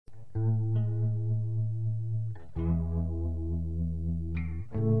Hey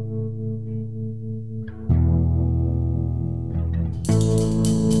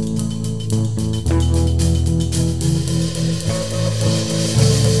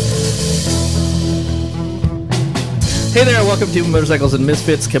there, welcome to Motorcycles and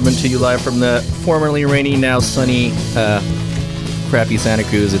Misfits, coming to you live from the formerly rainy, now sunny, crappy Santa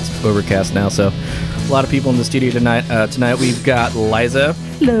Cruz. It's overcast now, so a lot of people in the studio tonight. Tonight we've got Liza.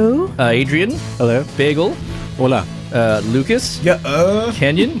 Hello. Adrian. Hello. Bagel. Hola. Lucas. Yeah.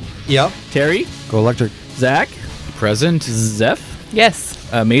 Kenyon. Yep. Terry. Go electric. Zach. Present. Zeph. Yes.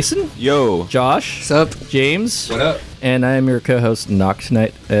 Mason. Yo. Josh. Sup? James. What up? And I'm your co-host, Knock,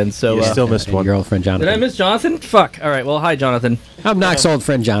 tonight. And so... You still missed one. Your old friend Jonathan. Did I miss Jonathan? Fuck. All right, well, hi, Jonathan. I'm Knock's old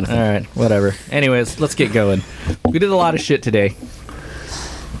friend Jonathan. All right, whatever. Anyways, let's get going. We did a lot of shit today.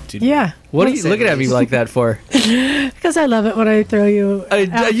 Yeah. What are you looking at me like that for? Because I love it when I throw you.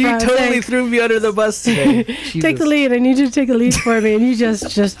 out You front. totally Thanks. threw me under the bus today. Take the lead. I need you to take the lead for me, and you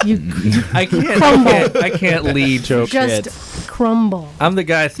just you I can't. Crumble. I can't lead. just shit. crumble. I'm the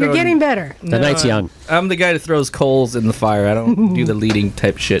guy throwing. You're getting better. The night's young. I'm the guy that throws coals in the fire. I don't do the leading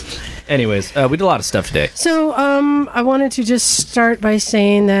type shit. Anyways, we did a lot of stuff today. So, I wanted to just start by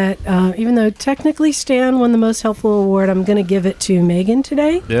saying that even though technically Stan won the most helpful award, I'm going to give it to Megan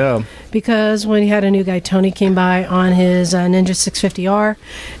today. Yeah. Because when he had a new guy, Tony came by on his Ninja 650R,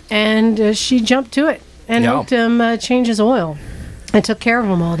 and she jumped to it and helped him change his oil and took care of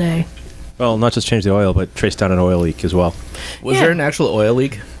him all day. Well, not just change the oil, but trace down an oil leak as well. Was Yeah. there an actual oil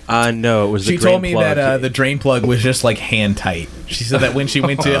leak? No, it was the She drain told me plug. that the drain plug was just like hand tight. She said that when she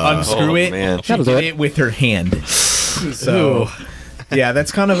went to unscrew it, man. she That'll did do it. it with her hand. So, yeah,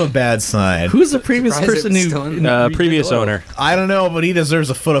 that's kind of a bad sign. Who's the previous Surprised person it's who? still in redid previous the oil? owner. I don't know, but he deserves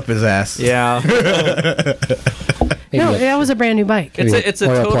a foot up his ass. Yeah. No, that was a brand new bike. It's a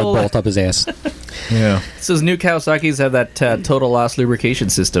oil plug total. bolt up his ass. Yeah. So new Kawasaki's have that total loss lubrication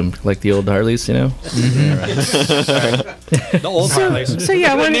system, like the old Harleys, you know. The old So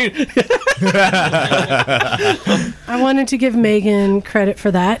yeah, I wanted to give Megan credit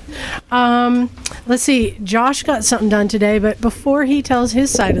for that. Let's see, Josh got something done today, but before he tells his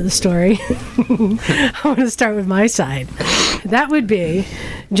side of the story, I want to start with my side. That would be,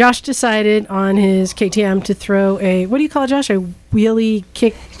 Josh decided on his KTM to throw a, what do you call it, Josh? A wheelie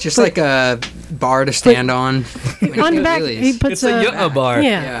kick? Just like a bar to stand on. On the back, he puts It's a yuh bar.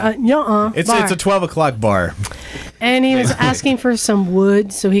 Yeah, It's bar. a 12 o'clock bar. And he was asking for some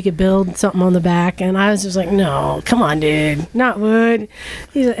wood so he could build something on the back. And I was just like, no, come on, dude. Not wood.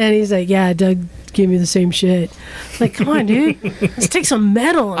 He's like, yeah, Doug gave me the same shit. Like, come on, dude. Let's take some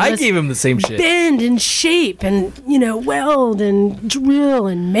metal. And I let's gave him the same shit. bend and shape and, weld and drill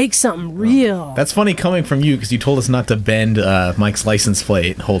and make something real. That's funny coming from you because you told us not to bend Mike's license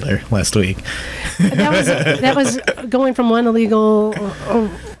plate holder last week. That was going from one illegal thing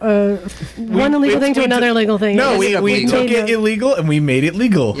to another illegal thing. No, It is we illegal. took it illegal and we made it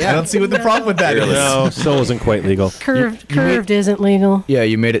legal. Yeah. I don't see what the problem with that is. No, still wasn't quite legal. Curved isn't legal. Yeah,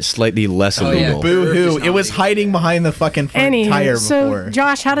 you made it slightly less illegal. Boo hoo. It's It was not hiding behind the fucking front tire Anywho, so before.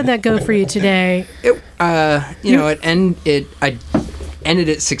 Josh, how did that go for you today? I ended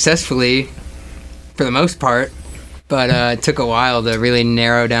it successfully for the most part, but it took a while to really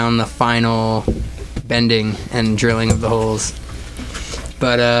narrow down the final bending and drilling of the holes.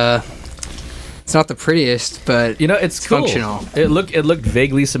 But it's not the prettiest, but It's cool. functional. It looked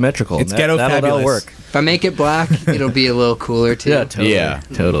vaguely symmetrical. It's and ghetto that'll fabulous. work. if I make it black, it'll be a little cooler too. Yeah, totally. Yeah.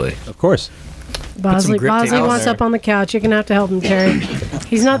 Totally. Of course. Bosley grip tape on wants there. up on the couch. You're gonna have to help him, Terry.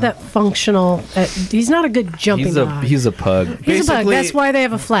 He's not that functional. He's not a good jumping dog. He's a pug. He's a bug. basically- That's why they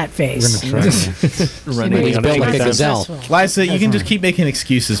have a flat face. Running. He's built like a gazelle. Liza, you can just keep making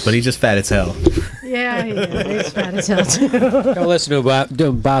excuses, but he's just fat as hell. Yeah, he is. He's fat as hell too. Don't listen to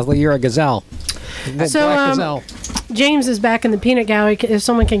him, Bosley. You're a gazelle. So, Black gazelle. James is back in the peanut gallery. If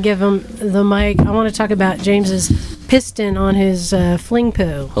someone can give him the mic, I want to talk about James's piston on his fling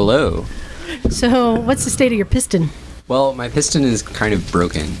poo. Hello. So, what's the state of your piston? Well, my piston is kind of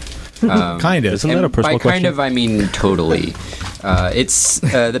broken. Kind of. Isn't that a And by personal question? kind of, I mean totally. It's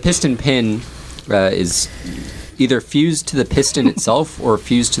the piston pin is either fused to the piston itself or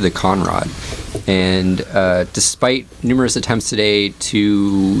fused to the conrod. And despite numerous attempts today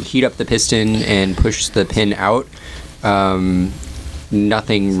to heat up the piston and push the pin out,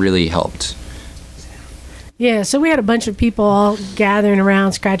 nothing really helped. Yeah, so we had a bunch of people all gathering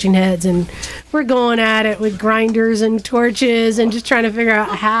around, scratching heads, and we're going at it with grinders and torches and just trying to figure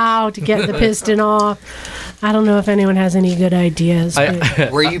out how to get the piston off. I don't know if anyone has any good ideas.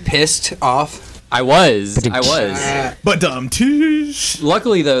 But Were you pissed off? I was. But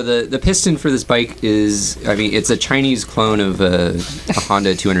Luckily, though, the piston for this bike is, I mean, it's a Chinese clone of a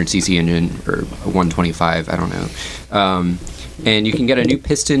Honda 200cc engine, or a 125, I don't know. And you can get a new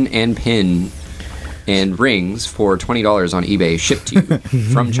piston and pin and rings for $20 on eBay, shipped to you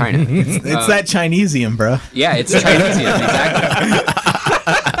from China. It's that Chinesium, bro. Yeah, it's Chinesium, exactly.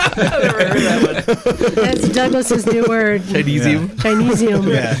 I've never heard that one. That's Douglas's new word. Chinesium. Chinesium.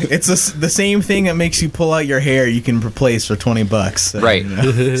 Yeah, it's the same thing that makes you pull out your hair. You can replace for $20. So, Right. you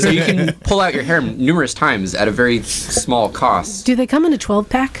know. So you can pull out your hair numerous times at a very small cost. Do they come in a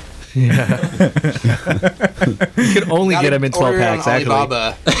 12-pack? You can only get them in 12 packs, actually.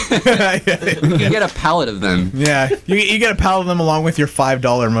 Alibaba. You can get a pallet of them. Yeah, you get a pallet of them along with your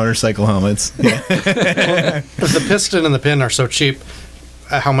 $5 motorcycle helmets. Yeah. If the piston and the pin are so cheap,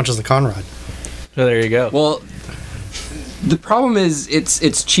 how much is the Conrod? So there you go. Well, the problem is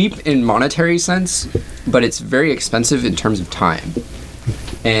it's cheap in monetary sense, but it's very expensive in terms of time.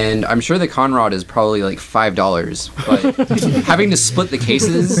 And I'm sure the Conrod is probably like $5, but having to split the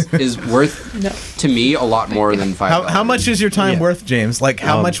cases is worth to me a lot more than $5. How much is your time worth, James? Like,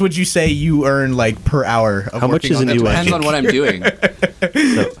 how much would you say you earn like per hour? Of How much working is on a that new bike? Depends on what I'm doing.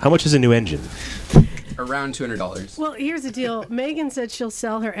 So, how much is a new engine? Around $200. Well, here's the deal. Megan said she'll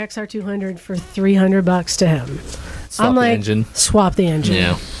sell her XR200 for $300 to him. Swap I'm the like, engine. swap the engine.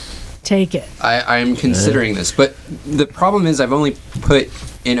 Yeah. Take it. I'm considering this, but the problem is I've only put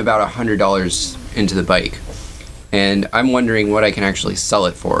in about $100 into the bike. And I'm wondering what I can actually sell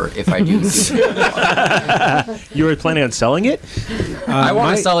it for if I do this. You were planning on selling it? I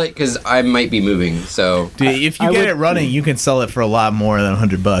want to sell it because I might be moving, so... Dude, if you get it running, you can sell it for a lot more than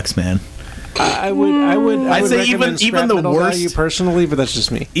 $100, man. I would I'd say even the worst value personally, but that's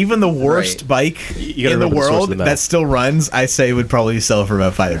just me. Even the worst Right. bike You gotta in the remember the source of world the metal. that still runs, I say would probably sell for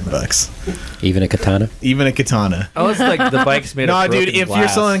about $500. Even a katana. Even a katana. Oh, it's like the bike's made Nah, of dude, broken if you're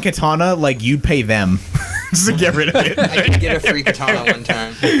glass. selling a katana, like you'd pay them just to get rid of it. I did get a free katana one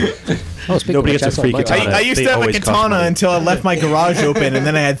time. Oh, speaking Nobody of gets a free which, I saw katana. I used They to have a always cost katana money. until I left my garage open, and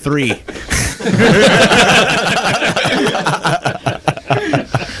then I had 3.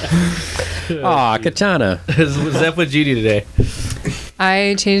 Aw, katana. Zeph, what'd you do today?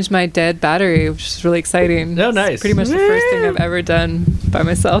 I changed my dead battery, which is really exciting. Oh, nice. Pretty much the first thing I've ever done by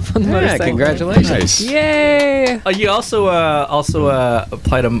myself on the Yeah, motorcycle. congratulations. Yay! You also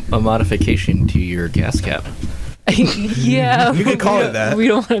applied a modification to your gas cap. Yeah. You can call it that. We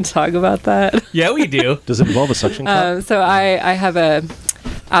don't want to talk about that. Yeah, we do. Does it involve a suction cup? So I have a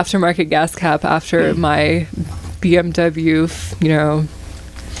aftermarket gas cap after my BMW,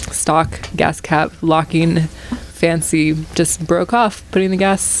 stock gas cap locking fancy just broke off, putting the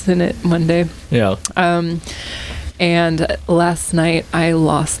gas in it one day. Yeah. And last night I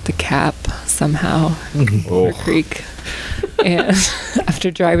lost the cap somehow in Boulder Creek. And after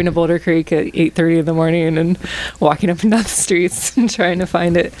driving to Boulder Creek at 8:30 in the morning and walking up and down the streets and trying to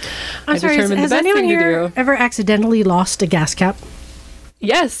find it, I'm I sorry, determined has the best anyone thing to here do. ever accidentally lost a gas cap?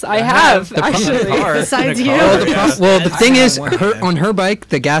 Yes, I have actually. Besides you? Well, the thing is, on her bike,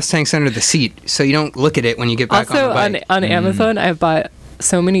 the gas tank's under the seat, so you don't look at it when you get back Also, on the bike. on Amazon, I've bought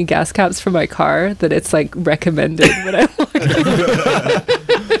so many gas caps for my car that it's like recommended when I walk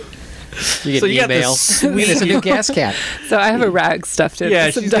in. You get So an you got email. this It's a new gas cap. So I have a rag stuffed in. Yeah,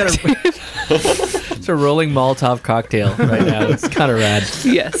 with some she's got duct tape. It's a rolling Molotov cocktail right now. It's kind of rad.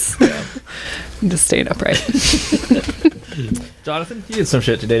 Yes. I'm just staying upright. Jonathan, you did some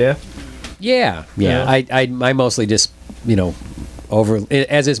shit today, yeah? Yeah. Yeah. I mostly just,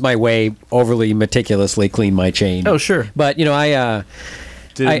 as is my way, overly meticulously clean my chain. Oh, sure. But, Did it I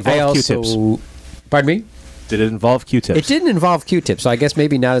involve also... Q-tips? Pardon me? Did it involve Q-tips? It didn't involve Q-tips, so I guess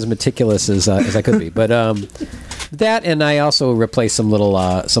maybe not as meticulous as I could be. But that, and I also replaced some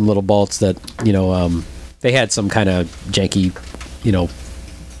little bolts that they had some kind of janky,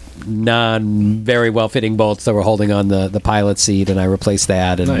 non very well fitting bolts that were holding on the pilot seat, and I replaced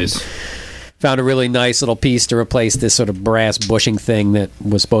that. And Nice. found a really nice little piece to replace this sort of brass bushing thing that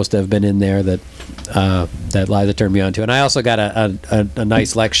was supposed to have been in there that Liza turned me on to. And I also got a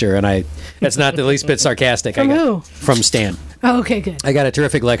nice lecture, and that's not the least bit sarcastic. From who? From Stan. Oh, okay, good. I got a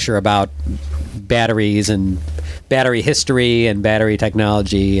terrific lecture about batteries and battery history and battery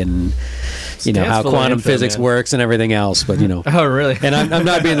technology and how full of quantum info, physics man. works and everything else. But Oh, really? and I'm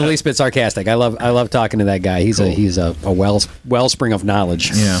not being the least bit sarcastic. I love talking to that guy. He's a wellspring of knowledge.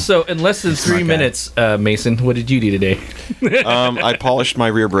 Yeah. So, in less than 3 guy. minutes, Mason, what did you do today? I polished my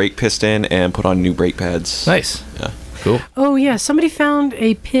rear brake piston and put on new brake pads. Nice. Yeah. Cool. Oh, yeah. Somebody found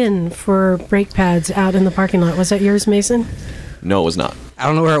a pin for brake pads out in the parking lot. Was that yours, Mason? No, it was not. I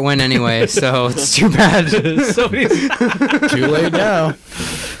don't know where it went anyway, so it's too bad. Too late now.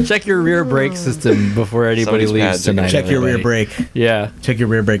 Check your rear brake system before anybody Somebody's leaves pads are tonight. Check your rear everybody. brake. Yeah. Check your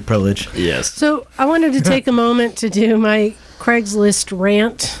rear brake privilege. Yes. So I wanted to take a moment to do my Craigslist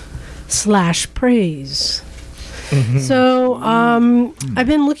rant / praise. So I've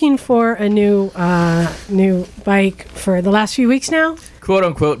been looking for a new bike for the last few weeks now. Quote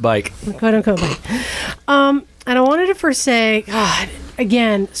unquote bike. Quote unquote bike. And I wanted to first say, God,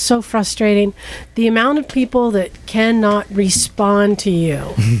 again, so frustrating. The amount of people that cannot respond to you.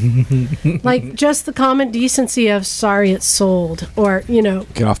 Like just the common decency of sorry it's sold, or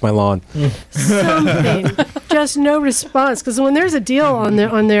Get off my lawn. something. Just no response. Because when there's a deal on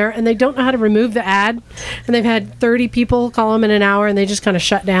there and they don't know how to remove the ad, and they've had 30 people call them in an hour and they just kind of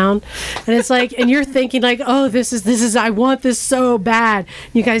shut down, and it's like, and you're thinking like, oh, this is I want this so bad.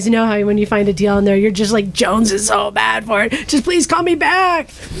 You guys know how when you find a deal on there, you're just like, Jones is so bad for it. Just please call me back.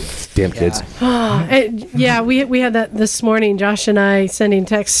 Damn kids. Yeah, we had that this morning. Josh and I sending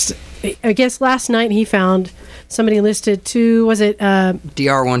texts. I guess last night he found somebody listed to, was it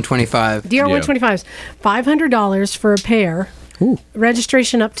DR125. DR125s, $500 for a pair. Ooh.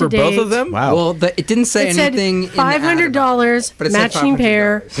 Registration up to For date. both of them? Wow. Well, it didn't say It said anything. $500 but it said matching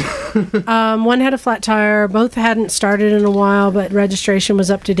pair. One had a flat tire. Both hadn't started in a while, but registration was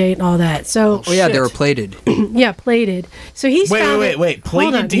up to date and all that. So Oh yeah, they were plated. yeah, plated. So he's Wait, found wait, it- wait.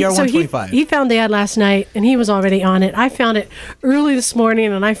 hold on. Plated So DR125. he found the ad last night, and he was already on it. I found it early this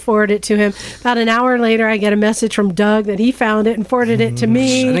morning, and I forwarded it to him. About an hour later, I get a message from Doug that he found it and forwarded it to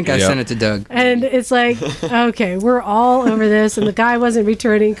me. I think I sent it to Doug. And it's like, okay, we're all over this, and the guy wasn't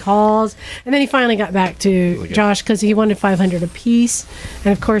returning calls. And then he finally got back to Josh because he wanted $500 apiece,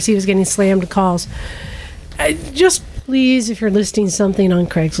 and of course he was getting slammed to calls. Just please, if you're listing something on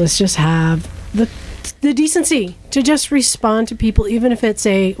Craigslist, just have the decency to just respond to people, even if it's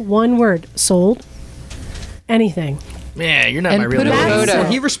a one word sold. Anything. Man, you're not And my real put a name. photo.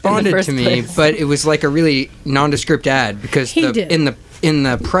 Well, he responded first to me, place. but it was like a really nondescript ad because He did. in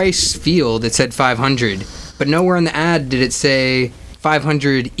the price field it said 500, but nowhere in the ad did it say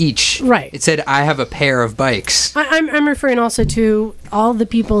 500 each. Right. It said I have a pair of bikes. I'm referring also to all the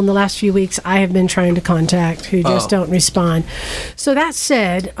people in the last few weeks I have been trying to contact who just don't respond. So that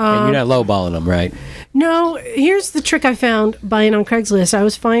said, And you're not lowballing them, right? no, here's the trick I found buying on Craigslist. I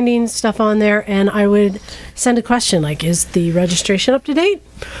was finding stuff on there, and I would send a question like, "Is the registration up to date?"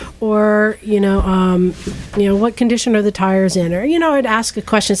 Or what condition are the tires in? Or I'd ask a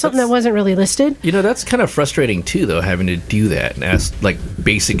question, something that wasn't really listed. That's kind of frustrating too, though, having to do that and ask like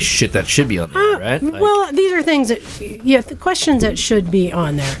basic shit that should be on there, right? Like, Well, these are things that, the questions that should be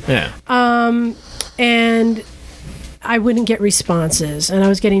on there. yeah. And I wouldn't get responses, and I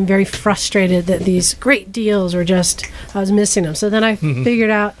was getting very frustrated that these great deals were I was missing them. So then I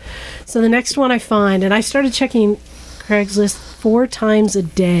figured out, so the next one I find, and I started checking Craigslist 4 times a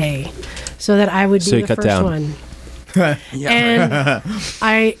day so that I would So be you the cut first down. one. And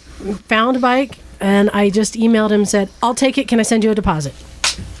I found a bike, and I just emailed him and said, I'll take it. Can I send you a deposit?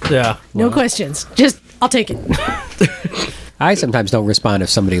 Yeah. No questions. Just, I'll take it. I sometimes don't respond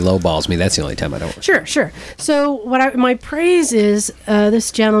if somebody lowballs me. That's the only time I don't. Sure. So my praise is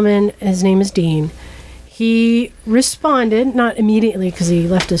this gentleman. His name is Dean. He responded, not immediately because he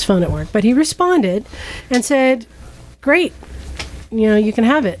left his phone at work, but he responded and said, "Great, you can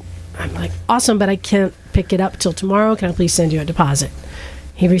have it." I'm like, "Awesome, but I can't pick it up till tomorrow. Can I please send you a deposit?"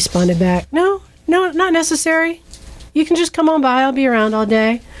 He responded back, "No, not necessary. You can just come on by. I'll be around all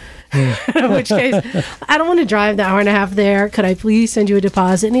day." In which case, I don't want to drive the hour and a half there. Could I please send you a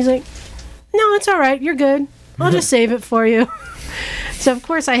deposit? And he's like, "No, it's all right. You're good. I'll just save it for you." So, of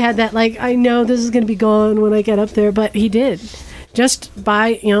course, I had that, I know this is going to be gone when I get up there. But he did. Just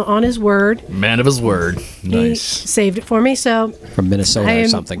by, on his word. Man of his word. He saved it for me. So From Minnesota I or am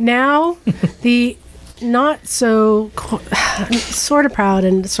something. now the not so sort of proud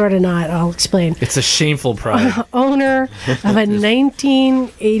and sort of not. I'll explain. It's a shameful pride. Owner of a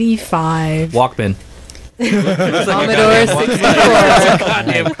 1985 Walkman. Commodore 64.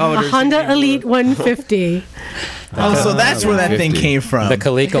 Goddamn a Commodore. Honda Elite 150. Oh, so that's where that thing came from. The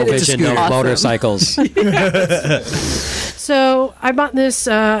ColecoVision of Awesome. motorcycles. So I bought this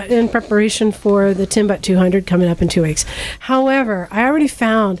in preparation for the Timbuk 200 coming up in 2 weeks. However, I already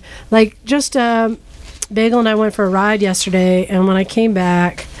found, Bagel and I went for a ride yesterday, and when I came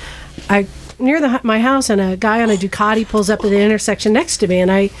back, near my house, and a guy on a Ducati pulls up at the intersection next to me,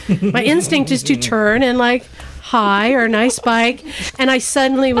 and my instinct is to turn and hi or nice bike, and I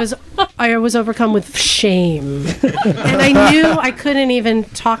suddenly was overcome with shame, and I knew I couldn't even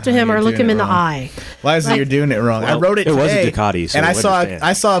talk to him or look him in the eye. Liza, you're doing it wrong. I rode it It was a today, Ducati, so and I I saw understand.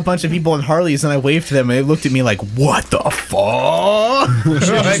 I saw a bunch of people on Harleys, and I waved to them, and they looked at me like, "What the fuck?"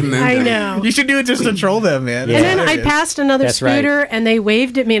 I know. You should do it just to troll them, man. And then I passed another That's right. scooter, and they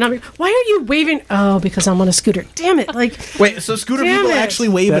waved at me, and I'm like, "Why are you waving?" Oh, because I'm on a scooter. Damn it! Like, Wait, so scooter Damn people it. actually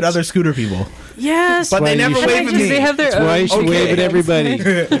wave at other scooter people, yes, but they never wave at me. They have their own. wave at everybody.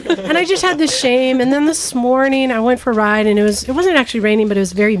 and I just had this shame. And then this morning, I went for a ride, and it wasn't actually raining, but it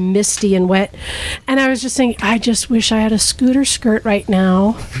was very misty and wet. And I was just thinking, I just wish I had a scooter skirt right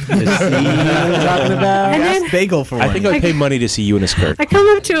now. Talking about. And Ask then Bagel for one. I think I'd pay money to see you in a skirt. I come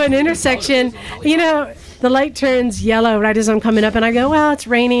up to an intersection, the light turns yellow right as I'm coming up, and I go, well, it's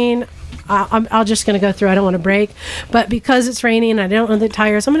raining. I'm just going to go through. I don't want to brake. But because it's raining and I don't know the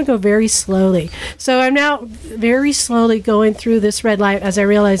tires, I'm going to go very slowly. So I'm now very slowly going through this red light as I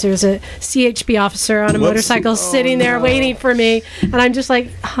realize there's a CHP officer on a motorcycle sitting there waiting for me. And I'm just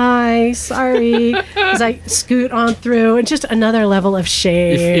like, hi, sorry, as I scoot on through. And just another level of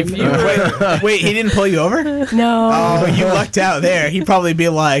shame. If you Wait, he didn't pull you over? No. Oh, you lucked out there. He'd probably be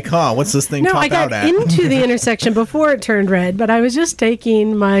like, "Huh, what's this thing No, top I got out at?" into the intersection before it turned red, but I was just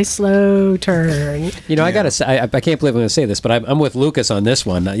taking my slow turn. I gotta say, I can't believe I'm gonna say this, but I'm with Lucas on this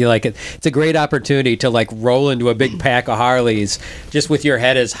one. It's a great opportunity to like roll into a big pack of Harleys just with your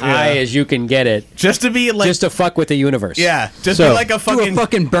head as high as you can get it, Just to be like, just to fuck with the universe. yeah, just So- be like a fucking.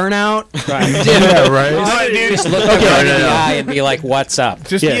 fucking burnout. Yeah, right. Just look everybody in the eye and be like, "What's up?"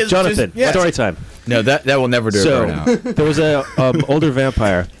 Just Yeah, be as, Jonathan, just- story time. No, that will never do So a burnout. there was a older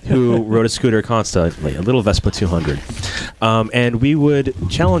vampire who rode a scooter constantly, a little Vespa 200, and we would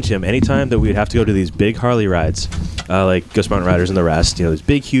challenge him anytime that we would have to go to these big Harley rides, like Ghost Mountain Riders and the rest. These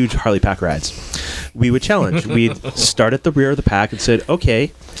big, huge Harley pack rides. We would challenge. We'd start at the rear of the pack and said,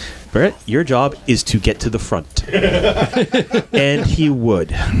 "Okay, Brett, your job is to get to the front," and he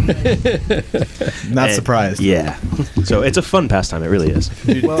would. Not And- surprised. Yeah. So it's a fun pastime. It really is.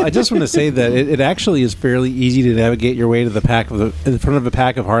 Well, I just want to say that it actually is fairly easy to navigate your way to the in front of a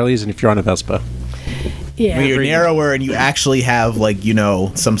pack of Harleys, and if you're on a Vespa. Yeah. When you're narrower and you actually have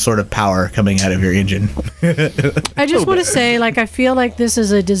some sort of power coming out of your engine. I just want to say, I feel like this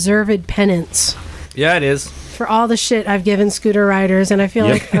is a deserved penance yeah, it is. for all the shit I've given scooter riders, and I feel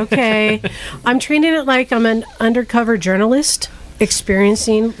like, okay, I'm treating it like I'm an undercover journalist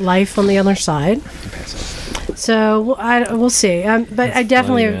experiencing life on the other side. So we'll see. But I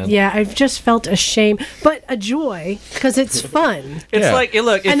definitely, funny, man. I've just felt a shame, but a joy because it's fun. It's Yeah. like,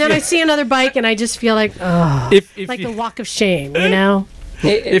 look, if And then you, I see another bike, and I just feel like, oh, if like you, the walk of shame, you know?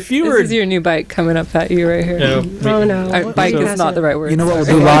 If you This were- is your new bike coming up at you right here. Oh no, Bike is not the right word. You know what we'll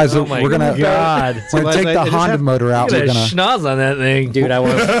do, Liza? Oh my We're gonna God. we're gonna take the Honda motor out. Look We're at that gonna schnoz on that thing. Dude, I'm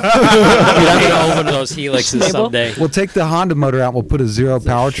gonna open those helixes Stable? someday. we'll take the Honda motor out. We'll put a zero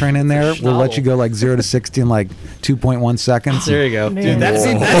powertrain in there. We'll let you go 0 to 60 in 2.1 seconds. There you go. Man. That's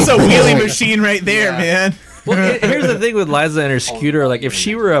a wheelie machine right there, man. Well, here's the thing with Liza and her scooter. Like, if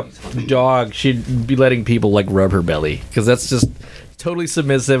she were a dog, she'd be letting people rub her belly because that's just totally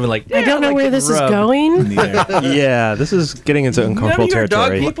submissive and I don't know where this is going. Yeah, this is getting into uncomfortable None of your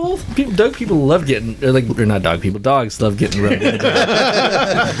dog territory. people? Dog people love getting, or not dog people. Dogs love getting rubbed. Liza,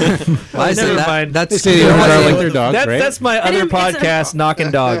 Never mind. That's They don't like their dogs, right? That's my other it's a- podcast,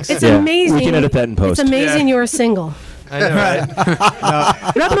 Knocking Dogs. It's Yeah, amazing. we can edit that in post. It's amazing you're single. I know,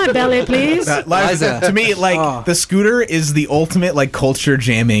 right? Rub my belly, please. Liza, to me, the scooter is the ultimate culture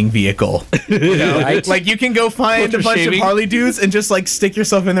jamming vehicle. You know? Right? Like you can go find Culture a bunch shaming. of Harley dudes and just stick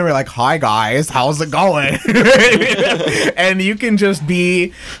yourself in there. We're like, "Hi guys, how's it going?" And you can just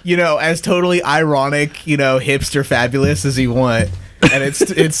be, as totally ironic, hipster fabulous as you want. And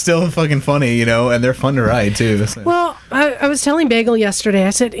it's still fucking funny, and they're fun to ride too. So. Well, I was telling Bagel yesterday,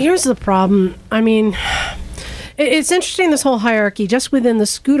 I said, here's the problem. I mean, it's interesting, this whole hierarchy just within the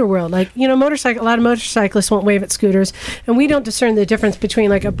scooter world. A lot of motorcyclists won't wave at scooters, and we don't discern the difference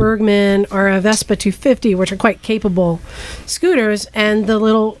between a Bergman or a Vespa 250, which are quite capable scooters, and the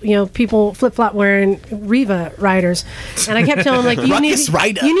little, people flip-flop wearing Riva riders. And I kept telling him, you need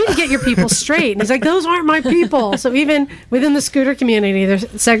to get your people straight. And he's like, those aren't my people. So even within the scooter community, they're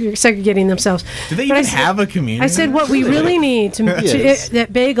segregating themselves. Do they But even have a community? I said, what we really need that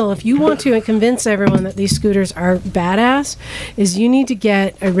Bagel, if you want to convince everyone that these scooters are badass, is you need to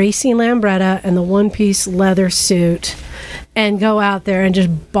get a racing Lambretta and the one-piece leather suit and go out there and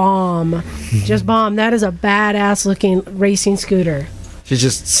just bomb. Just bomb. That is a badass looking racing scooter. She's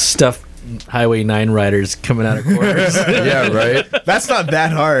just stuffed Highway 9 riders coming out of corners. Yeah, right. That's not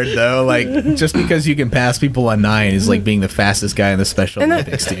that hard though. Like just because you can pass people on 9 is like being the fastest guy in the Special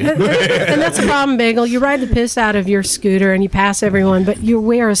Olympics, dude. And that's a problem, Bagel. You ride the piss out of your scooter and you pass everyone, but you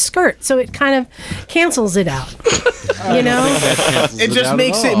wear a skirt, so it kind of cancels it out. You know, it just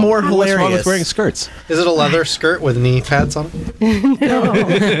makes it more hilarious. What's wrong with wearing skirts? Is it a leather skirt with knee pads on it? No.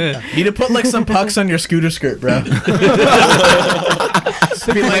 You need to put like some pucks on your scooter skirt, bro.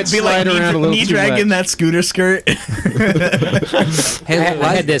 be like slide around a little knee too dragging much. that scooter skirt.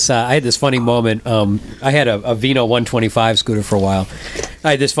 I had this funny moment. I had a Vino 125 scooter for a while.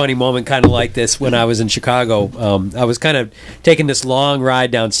 I had this funny moment kind of like this when I was in Chicago. I was kind of taking this long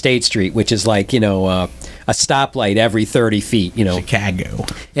ride down State Street, which is like, a stoplight every 30 feet, Chicago.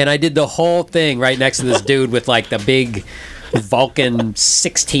 And I did the whole thing right next to this dude with like the big Vulcan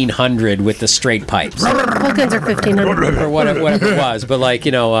 1600 with the straight pipes. Vulcans are 1500 or whatever it was. But like,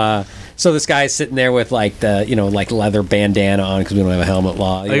 so this guy's sitting there with like the, like leather bandana on because we don't have a helmet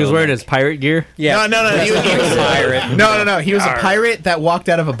law. He was wearing his pirate gear? Yeah. No. He was a pirate. No. He was a pirate that walked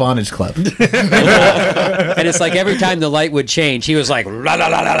out of a bondage club. And it's like every time the light would change, he was like, la, la,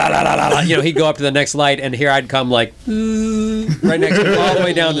 la, la, la, la, la, la. He'd go up to the next light, and here I'd come like, right next to him, all the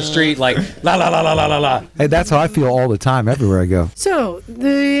way down the street, like, la, la, la, la, la, la, la. Hey, that's how I feel all the time, everywhere I go. So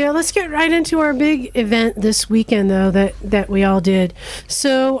let's get right into our big event this weekend, though, that we all did.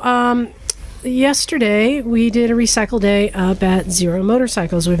 So yesterday we did a recycle day up at Zero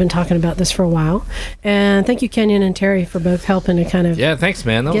Motorcycles. We've been talking about this for a while, and thank you, Kenyon and Terry, for both helping to kind of thanks,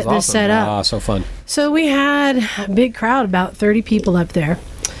 man. That get was this awesome. set up. Ah, so fun. So we had a big crowd, about 30 people up there.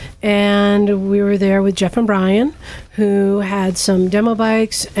 And we were there with Jeff and Brian, who had some demo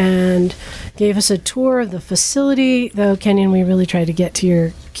bikes and gave us a tour of the facility. Though, Kenyon, we really tried to get to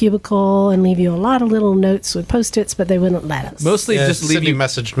your cubicle and leave you a lot of little notes with Post-its, but they wouldn't let us. Mostly just leave Sydney you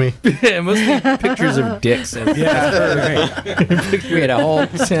messaged me. mostly pictures of dicks. And We had a whole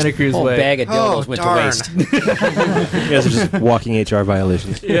Santa Cruz whole way. bag of dildos went darn. to waste. You guys are just walking HR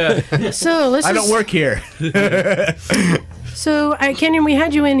violations. Yeah. So let's I don't work here. So, Kenyon, we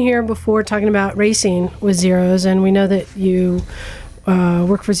had you in here before talking about racing with Zeros, and we know that you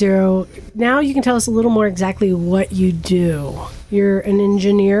work for Zero. Now you can tell us a little more exactly what you do. You're an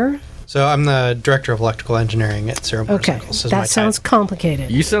engineer? So I'm the director of electrical engineering at Zero Okay, Motorcycles. is my that sounds complicated.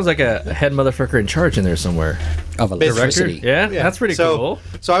 You sounds like a head motherfucker in charge in there somewhere. Of electricity. Yeah, that's pretty cool.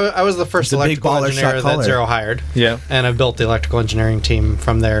 So I was the first It's a big electrical baller engineer shot that caller. Zero hired. Yeah. And I built the electrical engineering team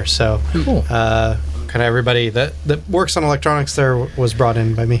from there. So Cool. kind of everybody that works on electronics there was brought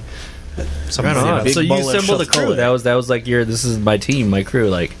in by me. Right on. Big So you baller assembled the shot crew. caller. That was like this is my team, my crew.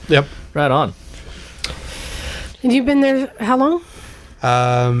 Like, Yep. right on. And you've been there how long?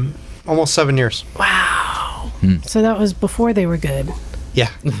 Almost 7 years. Wow. So that was before they were good. Yeah.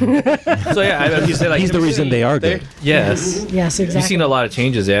 So yeah, you say like He's the reason they are good. Yes. Yes, exactly. You've seen a lot of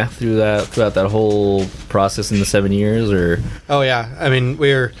changes, yeah, throughout that whole process in the 7 years, or Oh yeah. I mean,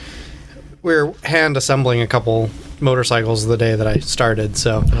 we're hand assembling a couple motorcycles the day that I started,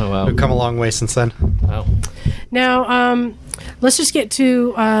 so wow. we've come a long way since then. wow. Now, let's just get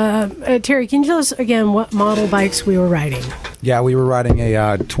to Terry. Can you tell us again what model bikes we were riding? Yeah, we were riding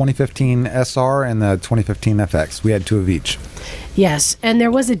a 2015 SR and the 2015 FX. We had two of each. Yes, and there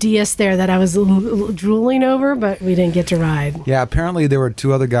was a DS there that I was drooling over, but we didn't get to ride. Yeah, apparently there were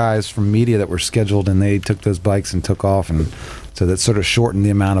two other guys from media that were scheduled, and they took those bikes and took off, and so that sort of shortened the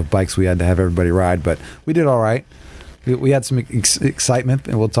amount of bikes we had to have everybody ride. But we did all right. We had some excitement,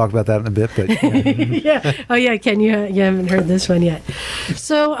 and we'll talk about that in a bit. But Yeah. Oh yeah, Ken, you haven't heard this one yet.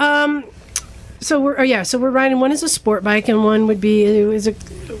 So we're riding. One is a sport bike, and one would be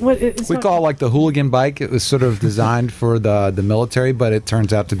we call it like the hooligan bike. It was sort of designed for the military, but it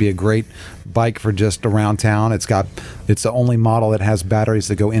turns out to be a great bike for just around town. It's the only model that has batteries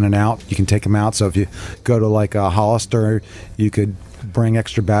that go in and out. You can take them out. So if you go to like a Hollister, you could bring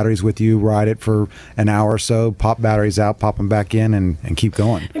extra batteries with you, ride it for an hour or so, pop batteries out, pop them back in, and keep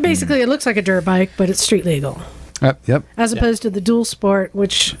going. And basically, it looks like a dirt bike, but it's street legal. Yep. As opposed to the dual sport,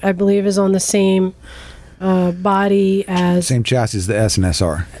 which I believe is on the same body as, Same chassis as the S and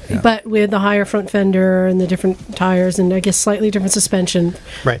SR. Yeah. but with the higher front fender and the different tires and I guess slightly different suspension,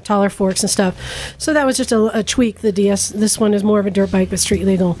 Right. taller forks and stuff. So that was just a tweak. The DS, this one is more of a dirt bike, but street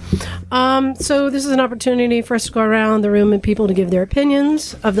legal. So this is an opportunity for us to go around the room and people to give their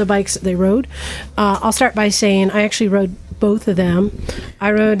opinions of the bikes that they rode. I'll start by saying I actually rode both of them.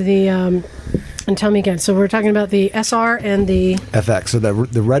 I rode the and tell me again. So we're talking about the SR and the FX. So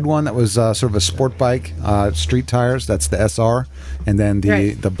the red one that was sort of a sport bike, street tires. That's the SR, and then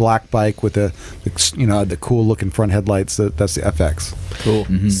Right. the black bike with the cool looking front headlights. That's the FX. Cool.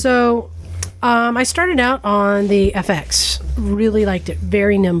 So I started out on the FX. Really liked it.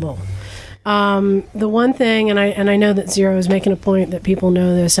 Very nimble. The one thing, and I know that Zero is making a point that people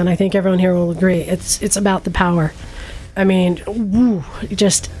know this, and I think everyone here will agree. It's about the power. I mean, woo,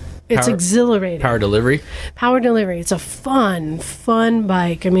 it's exhilarating. Power delivery. Power delivery. It's a fun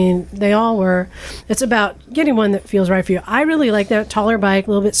bike. I mean, they all were. It's about getting one that feels right for you. I really like that taller bike, a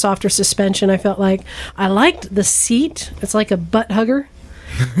little bit softer suspension. I felt like I liked the seat. It's like a butt hugger.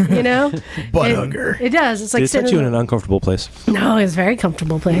 You know, hugger. It does. It's like Did it set you in an uncomfortable place? No, it's a very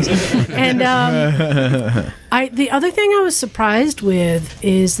comfortable place. And the other thing I was surprised with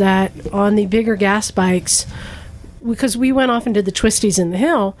is that on the bigger gas bikes, because we went off and did the twisties in the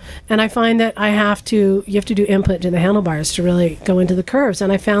hill, and I find that you have to do input to the handlebars to really go into the curves,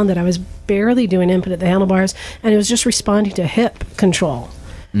 and I found that I was barely doing input at the handlebars, and it was just responding to hip control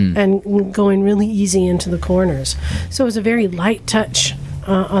and going really easy into the corners. So it was a very light touch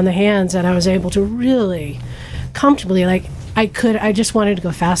on the hands, and I was able to really comfortably, I just wanted to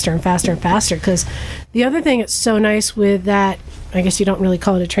go faster and faster and faster, because the other thing that's so nice with that, I guess you don't really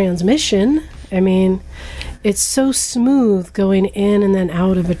call it a transmission, I mean, it's so smooth going in and then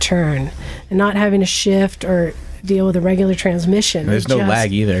out of a turn and not having to shift or deal with a regular transmission. There's no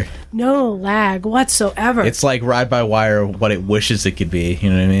lag either. No lag whatsoever. It's like ride-by-wire what it wishes it could be, you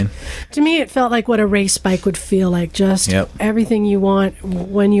know what I mean? To me, it felt like what a race bike would feel like. Just everything you want,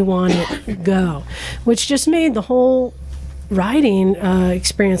 when you want it, go. Which just made the whole riding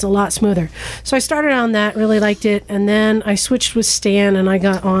experience a lot smoother. So I started on that, really liked it, and then I switched with Stan and I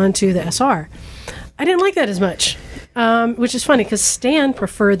got on to the SR. I didn't like that as much, which is funny because Stan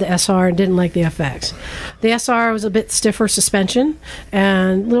preferred the SR and didn't like the FX. The SR was a bit stiffer suspension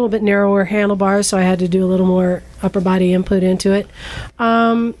and a little bit narrower handlebars, so I had to do a little more upper body input into it.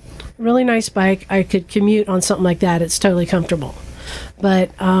 Really nice bike. I could commute on something like that. It's totally comfortable. But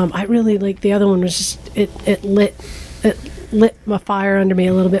I really like the other one. Was just it lit my fire under me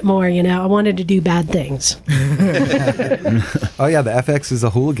a little bit more, you know. I wanted to do bad things. Oh yeah, the FX is a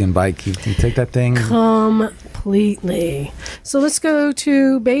hooligan bike. You take that thing completely. So let's go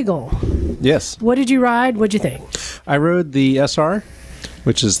to Bagel. Yes. What did you ride? What'd you think? I rode the SR,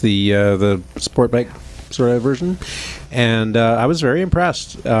 which is the sport bike sort of version, and I was very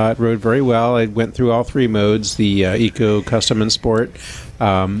impressed. It rode very well. I went through all three modes: the Eco, Custom, and Sport.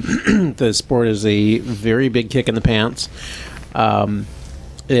 The Sport is a very big kick in the pants.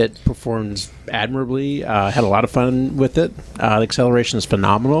 It performs admirably. Had a lot of fun with it. The acceleration is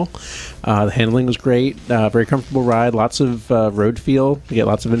phenomenal. The handling was great. Very comfortable ride. Lots of road feel. You get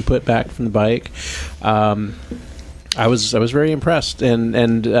lots of input back from the bike. I was very impressed,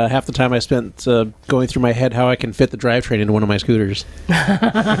 and half the time I spent going through my head how I can fit the drivetrain into one of my scooters.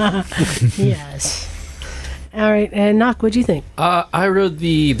 Yes. All right, and Knock, what'd you think? I rode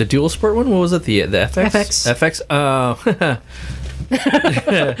the dual sport one. What was it? The FX? FX.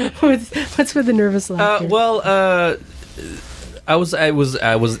 What's with the nervous laughter?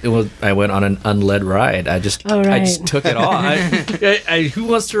 I went on an unled ride. I just took it off. Who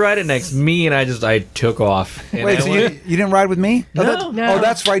wants to ride it next? Me, and I took off. And Wait, so you didn't ride with me? No. Oh,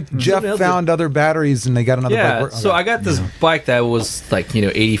 that's right. Jeff found other batteries, and they got another bike. Okay. So I got this bike that was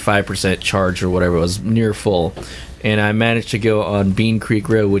 85% charged or whatever. It was near full. And I managed to go on Bean Creek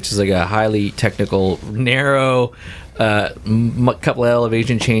Road, which is like a highly technical, narrow, couple of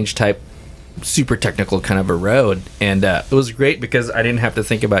elevation change type, super technical kind of a road. And it was great because I didn't have to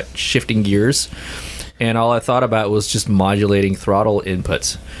think about shifting gears. And all I thought about was just modulating throttle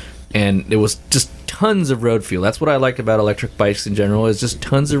inputs. And it was just tons of road feel. That's what I liked about electric bikes in general, is just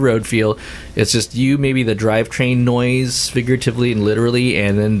tons of road feel. It's just maybe the drivetrain noise, figuratively and literally,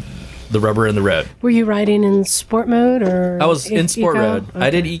 and then the rubber in the road. Were you riding in sport mode or? I was in sport mode. Okay. I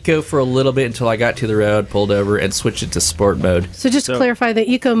did eco for a little bit until I got to the road, pulled over, and switched it to sport mode. So just to clarify, the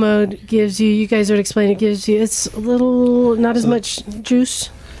eco mode gives you guys would explain, it's a little, not as much juice?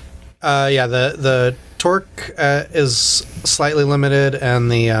 The torque is slightly limited,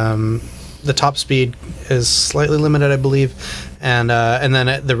 and the top speed is slightly limited, I believe. And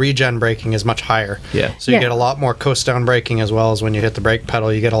then the regen braking is much higher. Yeah. So you get a lot more coast down braking, as well as when you hit the brake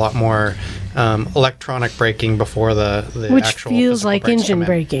pedal, you get a lot more electronic braking before the which actual feels like engine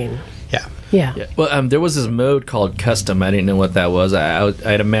braking. Yeah. Well, there was this mode called Custom. I didn't know what that was.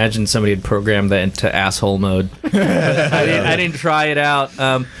 I'd imagine somebody had programmed that into asshole mode. I didn't try it out.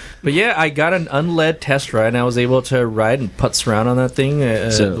 But yeah, I got an unled test ride, and I was able to ride and putz around on that thing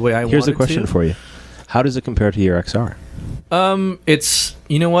the way I wanted to. Here's a question for you. How does it compare to your XR? It's,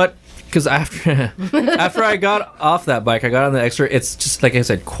 you know what? Because after I got off that bike, I got on the XR. It's just, like I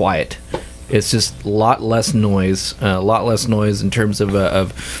said, quiet. It's just a lot less noise in terms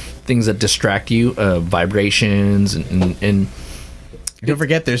of things that distract you, vibrations and don't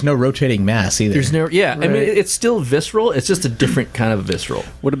forget, there's no rotating mass either. there's no I mean it's still visceral. It's just a different kind of visceral.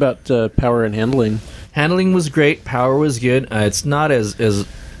 What about power and handling? Handling was great. Power was good. It's not as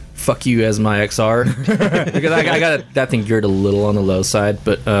fuck you as my XR because I got that thing geared a little on the low side,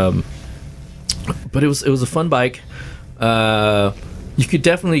 but it was a fun bike. You could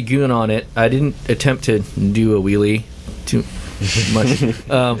definitely goon on it. I didn't attempt to do a wheelie too much,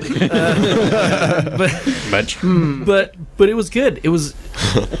 but it was good. It was.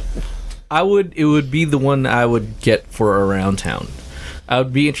 It would be the one I would get for around town. It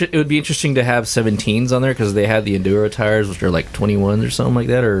would be interesting to have 17s on there because they had the enduro tires, which are like 21s or something like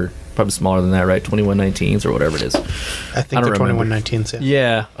that, or probably smaller than that, right? 2119s or whatever it is. I think they're 2119s.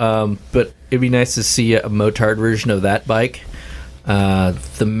 Yeah, but it'd be nice to see a motard version of that bike.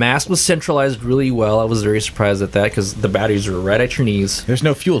 The mass was centralized really well. I was very surprised at that because the batteries were right at your knees. There's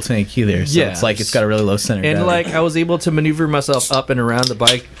no fuel tank either, so it's like it's got a really low center. And gravity. like I was able to maneuver myself up and around the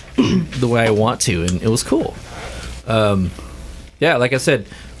bike the way I want to, and it was cool. Yeah, like I said,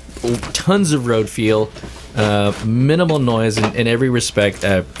 tons of road feel, minimal noise in every respect,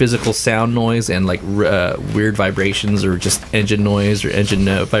 physical sound noise and like weird vibrations or just engine noise or engine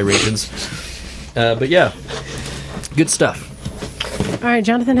vibrations. But yeah, good stuff. All right,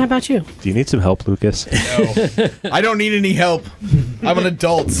 Jonathan, how about you? Do you need some help, Lucas? No. I don't need any help. I'm an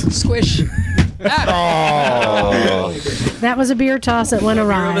adult. Squish. That was a beer toss that went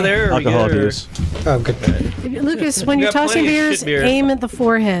awry. Over there, Alcohol abuse. Oh, good. Lucas, when We you're got tossing plenty of beers, shit beer. aim at the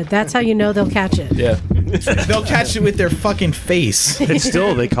forehead. That's how you know they'll catch it. Yeah. They'll catch it with their fucking face. It's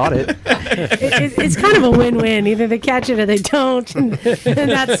still, they caught it. It's kind of a win-win. Either they catch it or they don't, and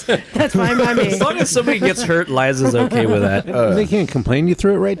that's fine by me. As long as somebody gets hurt, Liza's okay with that. They can't complain. You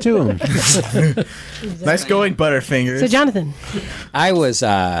threw it right to them. Nice going, Butterfingers. So, Jonathan, I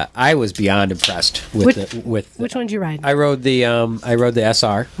was beyond impressed with which one did you ride? I rode the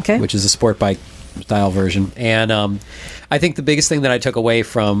SR, Okay. which is a sport bike style version, and I think the biggest thing that I took away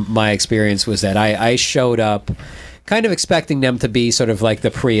from my experience was that I showed up kind of expecting them to be sort of like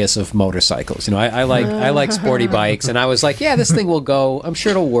the Prius of motorcycles. You know, I like sporty bikes, and I was like, yeah, this thing will go. I'm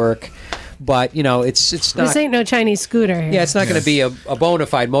sure it'll work. But you know, it's not. This ain't no Chinese scooter here. Yeah, it's not going to be a bona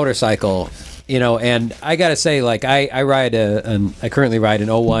fide motorcycle, you know. And I got to say, like, I currently ride an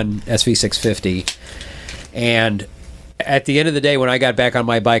 01 SV650, and at the end of the day, when I got back on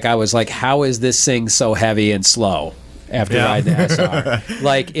my bike, I was like, how is this thing so heavy and slow after riding the SR?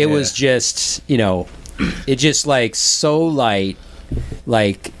 Like, it was just, you know, it just like so light,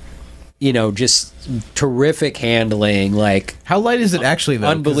 like, you know, just terrific handling. Like, how light is it actually, though?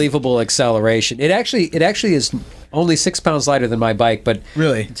 Unbelievable acceleration. It actually is only 6 pounds lighter than my bike, but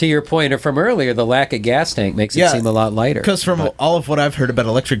really, to your point from earlier, the lack of gas tank makes it seem a lot lighter. Because from all of what I've heard about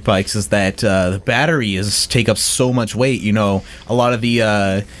electric bikes is that the batteries take up so much weight. You know, a lot of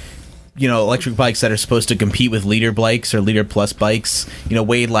the electric bikes that are supposed to compete with liter bikes or liter plus bikes, you know,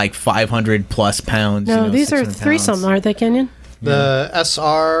 weighed like 500 plus pounds. No, you know, these are 600 threesome, pounds. aren't they, Kenyon? The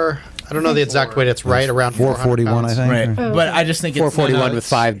SR, I don't know the exact weight. It's right around 441, I think. Right, Oh, but I just think it's 441 with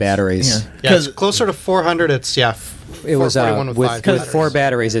 5 batteries. Yeah, it's closer to 400. It's It was 441 with 5 with 4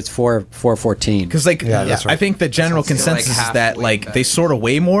 batteries. It's 414. Because like that's right. I think the general consensus is that like they sort of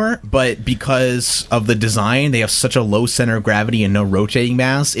weigh more, but because of the design, they have such a low center of gravity and no rotating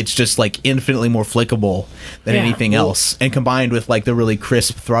mass. It's just like infinitely more flickable than anything else. And combined with like the really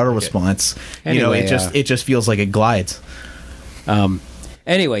crisp throttle response, Anyway, it just feels like it glides.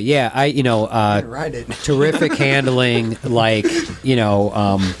 Anyway, yeah, Ride it. terrific handling, like, you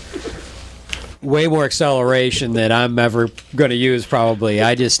know, way more acceleration than I'm ever going to use. Probably,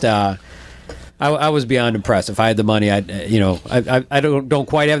 I just, I was beyond impressed. If I had the money, I don't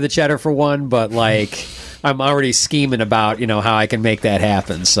quite have the cheddar for one, but like, I'm already scheming about, you know, how I can make that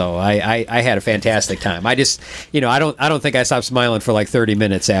happen. So I had a fantastic time. I just, you know, I don't think I stopped smiling for like 30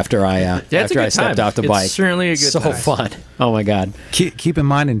 minutes after I stepped off the bike. It's certainly a good time. So fun. Oh my God. Keep in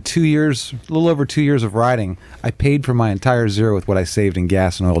mind, in 2 years, a little over 2 years of riding, I paid for my entire zero with what I saved in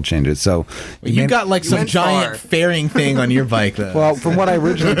gas and oil changes. So You got like some giant fairing thing on your bike, though. Well, from what I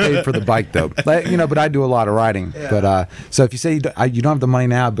originally paid for the bike, though, you know, but I do a lot of riding. Yeah. But so if you say you don't have the money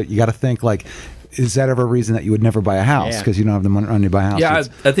now, but you got to think like, is that ever a reason that you would never buy a house because you don't have the money to buy a house? Yeah,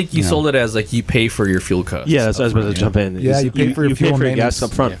 I think you sold it as like you pay for your fuel costs. Yeah, that's what I was about to jump in. Yeah, you pay for your fuel pay for your maintenance. gas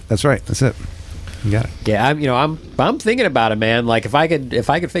up front. Yeah. That's right. That's it. You got it. Yeah, I'm thinking about it, man. Like if I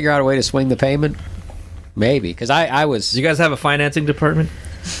could figure out a way to swing the payment, maybe. Because I was. Do you guys have a financing department?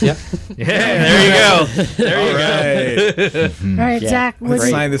 Yeah. Yeah, there you go. There you go. All right, Yeah. Zach, Let's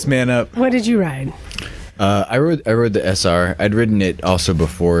sign this man up. what did you ride? I rode the SR. I'd ridden it also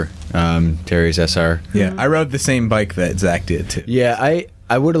before Terry's SR. Yeah, I rode the same bike that Zach did too. Yeah,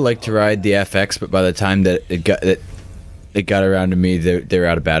 I would have liked to ride the FX, but by the time that it got around to me, they're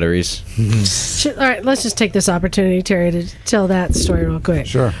out of batteries. All right, let's just take this opportunity, Terry, to tell that story real quick.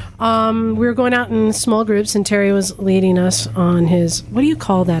 Sure. We were going out in small groups, and Terry was leading us on his, what do you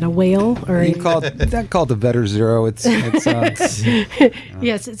call that, a whale? Or called the Vetter Zero. It's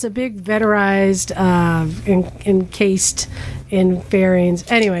yes, it's a big vetterized, encased in fairings.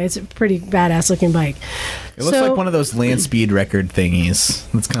 Anyway, it's a pretty badass looking bike. It looks like one of those land speed record thingies.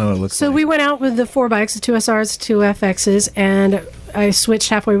 That's kind of what it looks like. So we went out with the 4 bikes, the 2 SRs, 2 FXs, and I switched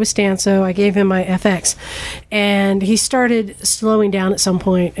halfway with Stan, so I gave him my FX. And he started slowing down at some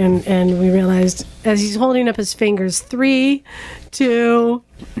point, and we realized, as he's holding up his fingers, 3, 2,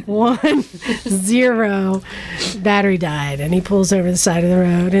 1, 0, battery died. And he pulls over the side of the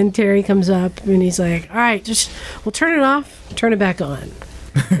road, and Terry comes up, and he's like, all right, we'll turn it off, turn it back on.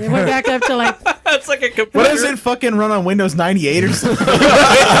 It went back up to like... That's like a computer. What does it fucking run on Windows 98 or something?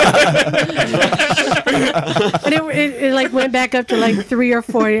 And it like went back up to like 3 or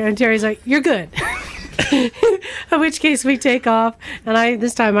 4, and Terry's like, you're good. In which case we take off, and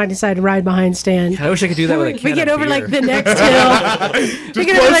this time I decided to ride behind Stan. I wish I could do that with a can We get of over beer. like the next hill. Just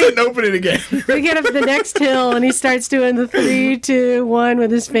close it and open it again. We get up the next hill, and he starts doing the 3, 2, 1 with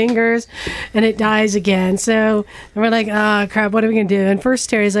his fingers, and it dies again. So we're like, oh crap, what are we gonna do? And first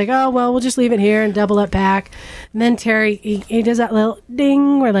Terry's like, oh well, we'll just leave it here and double it back. And then Terry he does that little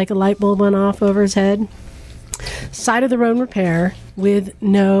ding where like a light bulb went off over his head. Side of the road repair with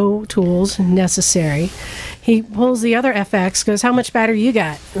no tools necessary. He pulls the other FX, goes, how much battery you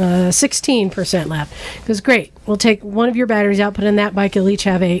got? 16% left. Goes, great. We'll take one of your batteries out, put in that bike, you'll each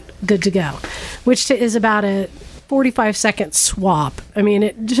have 8. Good to go. Which is about a 45-second swap. I mean,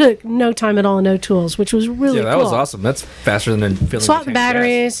 it took no time at all, no tools, which was really cool. Yeah, that was awesome. That's faster than filling Swap the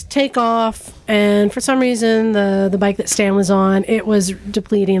batteries, take off, and for some reason, the bike that Stan was on, it was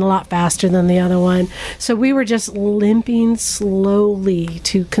depleting a lot faster than the other one. So we were just limping slowly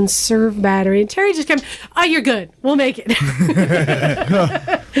to conserve battery. And Terry just came, oh, you're good. We'll make it.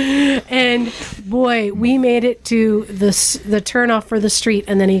 And boy, we made it to the turnoff for the street,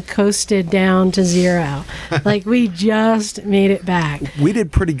 and then he coasted down to 0. Like, we just made it back. We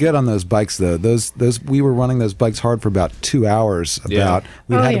did pretty good on those bikes, though. Those we were running those bikes hard for about 2 hours. We had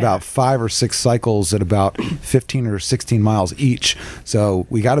about 5 or 6 cycles at about 15 or 16 miles each. So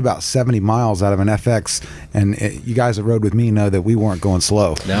we got about 70 miles out of an FX, and you guys that rode with me know that we weren't going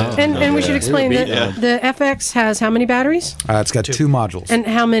slow. And we should explain that the FX has how many batteries? It's got 2 modules. And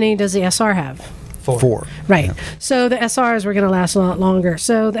how many does the SR have? 4. Right. Yeah. So the SRs were going to last a lot longer.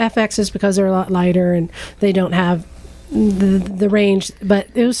 So the FXs, because they're a lot lighter and they don't have the range, but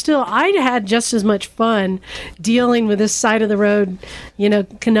it was still, I had just as much fun dealing with this side of the road,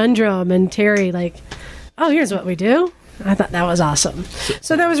 conundrum, and Terry like, oh, here's what we do. I thought that was awesome.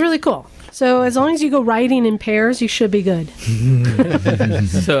 So that was really cool. So as long as you go riding in pairs, you should be good.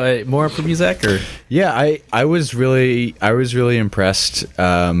 So more from you, Zach? Or? Yeah, I was really impressed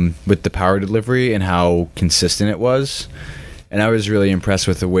with the power delivery and how consistent it was, and I was really impressed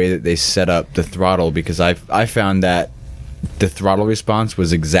with the way that they set up the throttle, because I found that the throttle response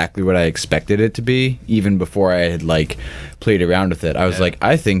was exactly what I expected it to be, even before I had played around with it. I was like,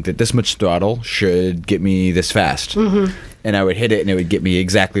 I think that this much throttle should get me this fast. Mm-hmm. And I would hit it, and it would get me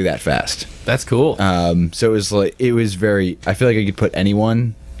exactly that fast. That's cool. So it was very. I feel like I could put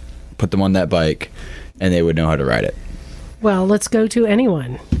them on that bike, and they would know how to ride it. Well, let's go to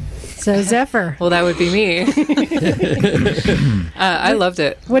anyone. So Zephyr. Well, that would be me. I loved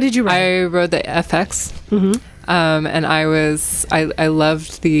it. What did you ride? I rode the FX. Mm-hmm. And I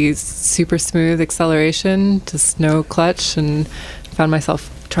loved the super smooth acceleration, just no clutch, and found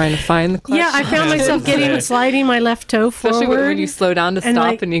myself trying to find the clutch. Yeah, I found myself sliding my left toe forward. Especially when you slow down to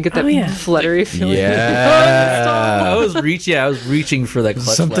stop and you get that fluttery feeling. Yeah. I was reaching for that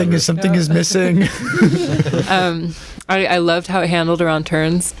clutch lever. Something is missing. I loved how it handled around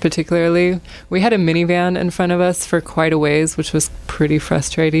turns, particularly. We had a minivan in front of us for quite a ways, which was pretty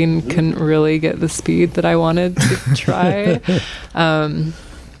frustrating. Couldn't really get the speed that I wanted to try.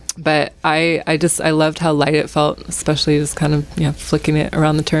 But I loved how light it felt, especially just kind of flicking it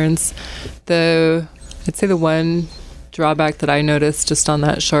around the turns. I'd say the one drawback that I noticed just on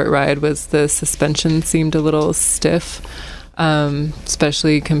that short ride was the suspension seemed a little stiff,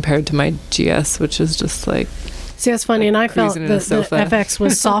 especially compared to my GS, which is just like... See, that's funny, and I felt that the FX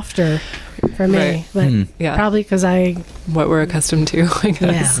was softer for me, Right. but Yeah. probably because I what we're accustomed to, I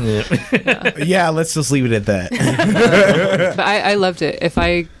guess. Yeah, let's just leave it at that. But I loved it. If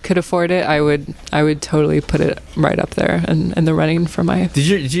I could afford it, I would totally put it right up there and in the running for my. Did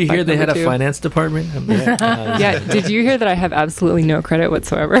you hear bike they had a number 2. finance department? Yeah. Did you hear that I have absolutely no credit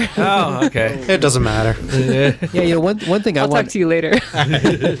whatsoever? Oh, okay. It doesn't matter. Yeah, you know, one thing I I'll want talk to you later.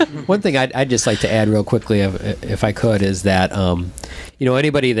 one thing I'd just like to add real quickly, if I could, is that you know,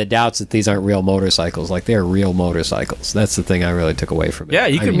 anybody that doubts that these aren't real motorcycles, like they're real motorcycles. That's the thing I really took away from it. Yeah,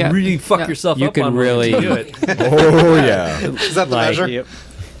 you can really fuck yourself you up can on really do it. Oh yeah. Is that the measure?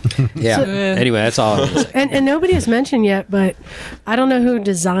 Yeah. So- Anyway, that's all. and nobody has mentioned yet, but I don't know who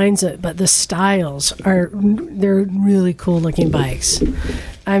designs it, but the styles they're really cool looking bikes.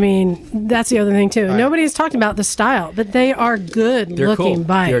 I mean, that's the other thing too. Nobody's talked about the style, but they are good They're looking cool.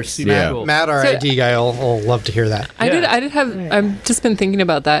 bikes. They're super cool. Matt, our So- ID guy, will love to hear that. I did have. I've just been thinking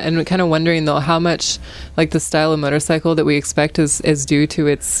about that and kind of wondering though how much like the style of motorcycle that we expect is due to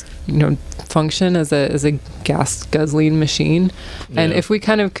its function as a gas guzzling machine, and if we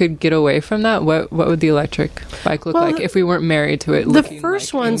kind of could get away from that, what would the electric bike look like if we weren't married to it? The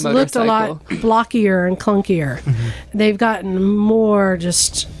first ones looked a lot blockier and clunkier. They've gotten more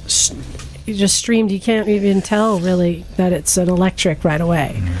just streamed. You can't even tell really that it's an electric right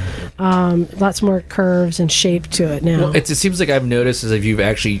away. Lots more curves and shape to it now. Well, it seems like I've noticed is if you've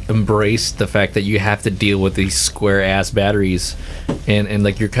actually embraced the fact that you have to deal with these square ass batteries, and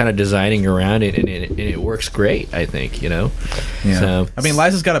like you're kind of designing around it, and it works great. I think Yeah. So I mean,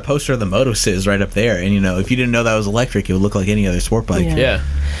 Liza's got a poster of the Moto Sizz right up there, and if you didn't know that was electric, it would look like any other sport bike. Yeah.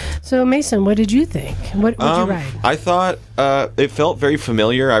 So Mason, what did you think? What would you ride? I thought it felt very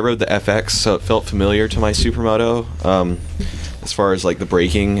familiar. I rode the FX, so it felt familiar to my Supermoto as far as like the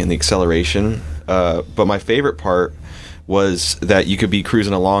braking and the acceleration. But my favorite part was that you could be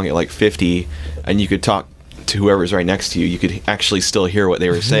cruising along at like 50 and you could talk to whoever's right next to you. You could actually still hear what they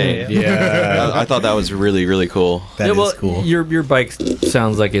were saying. Yeah. I thought that was really, really cool. That is cool. Your bike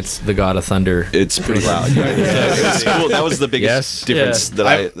sounds like it's the God of Thunder. It's pretty loud. Yeah. It was cool. That was the biggest difference that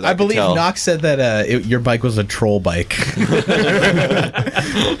I I could believe tell. Knox said that your bike was a troll bike.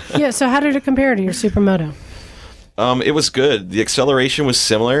 Yeah. So how did it compare to your Supermoto? It was good. The acceleration was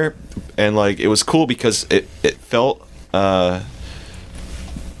similar, and like it was cool because it felt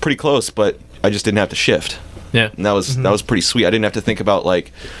pretty close, but I just didn't have to shift. Yeah, and that was pretty sweet. I didn't have to think about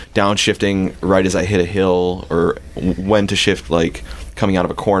like downshifting right as I hit a hill or when to shift like coming out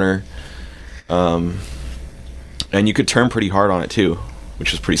of a corner. And you could turn pretty hard on it too,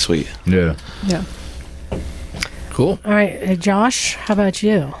 which was pretty sweet. Yeah. Yeah. Cool. All right, Josh, how about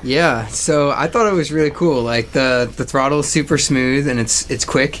you? Yeah, so I thought it was really cool. Like the throttle is super smooth and it's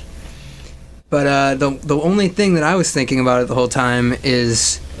quick. But the only thing that I was thinking about it the whole time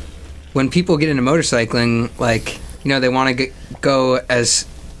is when people get into motorcycling, like they want to go as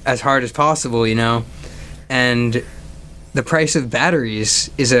hard as possible, and the price of batteries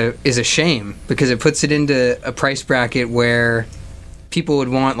is a shame because it puts it into a price bracket where people would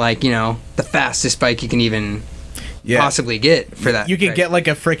want the fastest bike you can even possibly get for that. You could price. get like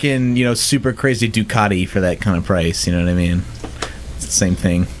a freaking super crazy Ducati for that kind of price. You know what I mean? It's the same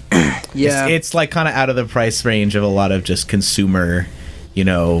thing. Yeah, it's like kind of out of the price range of a lot of just consumer,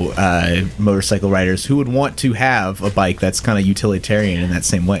 motorcycle riders who would want to have a bike that's kind of utilitarian in that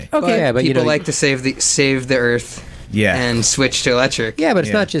same way. Okay, but people like to save the earth. Yeah. And switch to electric. Yeah, but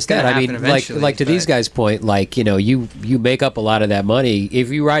it's not just that. I mean, like to these guys' point, you make up a lot of that money. If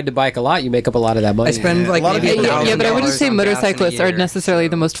you ride the bike a lot, you make up a lot of that money. I spend like maybe Yeah, but I wouldn't say $1,000 motorcyclists are necessarily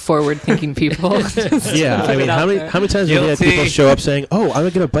the most forward-thinking people. Yeah, I mean, how many times have we had people show up saying, "Oh, I'm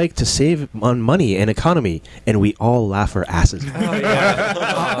gonna get a bike to save on money and economy," and we all laugh our asses off.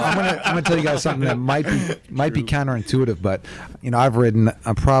 I'm gonna tell you guys something that might be counterintuitive, but I've ridden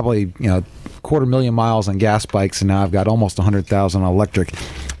probably 250,000 miles on gas bikes, and now I've got almost 100,000 on electric.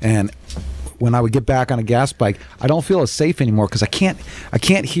 And when I would get back on a gas bike, I don't feel as safe anymore because I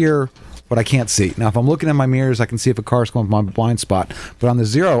can't hear what I can't see. Now, if I'm looking in my mirrors, I can see if a car's going by my blind spot. But on the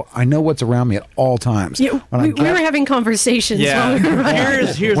Zero, I know what's around me at all times. Yeah, we were having conversations while we were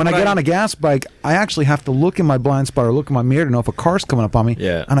riding. When I get on a gas bike, I actually have to look in my blind spot or look in my mirror to know if a car's coming up on me.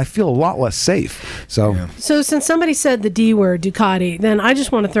 Yeah. And I feel a lot less safe. So, So since somebody said the D word, Ducati, then I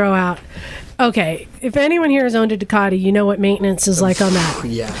just want to throw out, okay, if anyone here has owned a Ducati, you know what maintenance is like on that.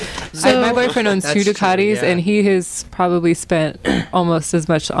 Yeah. So my boyfriend owns two That's true, Ducatis, yeah. and he has probably spent almost as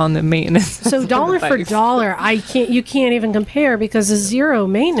much on the maintenance. So of dollar the for bikes. dollar, you can't even compare because the Zero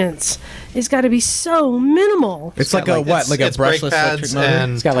maintenance it's got to be so minimal. It's like a what? Like a it's brake brushless pads electric motor?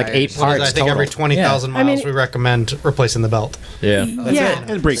 and It's got like 8 what is it? parts I think total. every 20,000 Yeah. I miles mean- we recommend replacing the belt. Yeah. Yeah.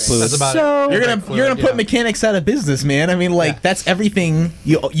 And brake fluid. That's about So- it. You're gonna Brake you're gonna fluid, put yeah. mechanics out of business, man. I mean, like that's everything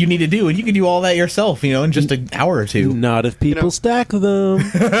you need to do, and you can do all that yourself, in just an hour or two. Not if people stack them.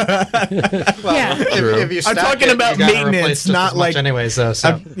 Yeah. If you I'm stack talking it, about you gotta maintenance, replace just not as much like- anyways though.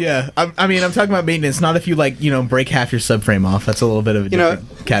 So. I'm talking about maintenance, not if you break half your subframe off. That's a little bit of a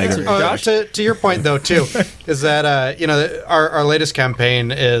different category. To your point though too, is that our latest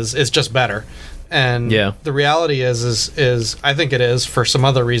campaign is just better. And Yeah. the reality is I think it is for some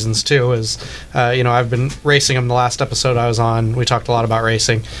other reasons too. I've been racing them the last episode I was on. We talked a lot about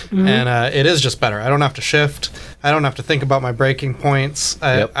racing, and it is just better. I don't have to shift. I don't have to think about my braking points.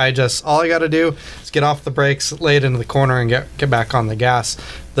 I just all I got to do is get off the brakes, lay it into the corner, and get back on the gas.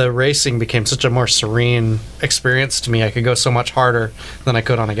 The racing became such a more serene experience to me. I could go so much harder than I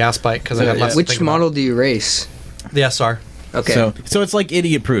could on a gas bike because I had less. to Which think model do you race? about. The SR. Okay. So it's like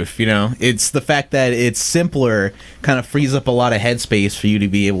idiot proof, It's the fact that it's simpler, kind of frees up a lot of headspace for you to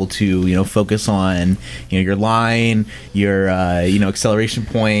be able to, focus on, your line, your, acceleration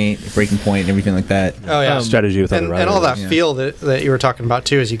point, braking point, and everything like that. Oh yeah, Strategy with other and riders. all that feel that you were talking about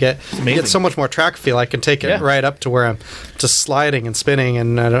too is you get so much more track feel. I can take it right up to where I'm just sliding and spinning,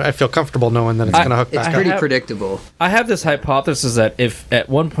 and I feel comfortable knowing that it's going to hook It's back pretty up. predictable. I have this hypothesis that if at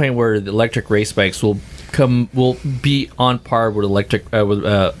one point where the electric race bikes will be on par with electric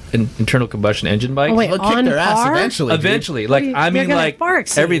internal combustion engine bikes. Oh, wait, They'll kick on their ass par? eventually. dude. Eventually, They're gonna far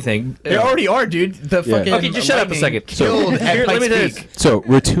exceed. everything. They already are, dude. The fucking Okay, just shut up a second. Killed at Here, let me Pikes tell you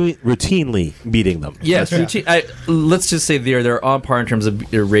Peak. So routinely beating them. Yes, let's just say they're on par in terms of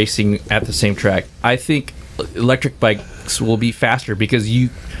racing at the same track. I think electric bikes will be faster because you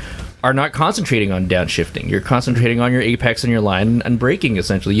are not concentrating on downshifting. You're concentrating on your apex and your line and braking.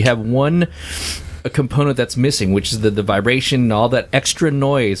 Essentially, you have a component that's missing, which is the vibration and all that extra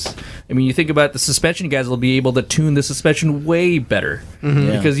noise. I mean, you think about the suspension guys will be able to tune the suspension way better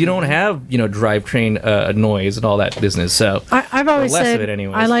because you don't have drivetrain noise and all that business. So I've always less said of it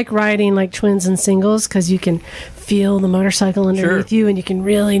anyways. I like riding like twins and singles because you can feel the motorcycle underneath you and you can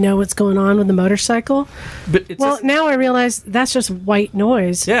really know what's going on with the motorcycle. But it's Now I realize that's just white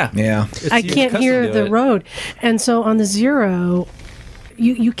noise. yeah. I can't hear the road. And so on the Zero,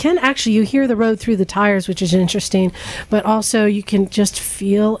 you can actually, you hear the road through the tires, which is interesting, but also you can just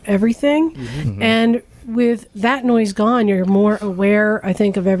feel everything. And with that noise gone, you're more aware, I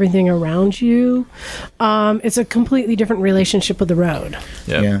think, of everything around you. It's a completely different relationship with the road.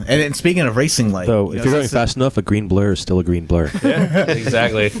 Yeah. And speaking of racing, like, So if you're going fast enough, a green blur is still a green blur. Yeah,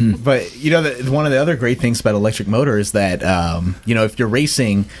 exactly. But one of the other great things about electric motor is that if you're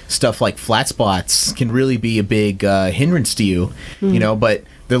racing, stuff like flat spots can really be a big hindrance to you. But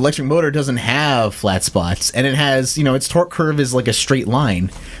the electric motor doesn't have flat spots, and it has its torque curve is like a straight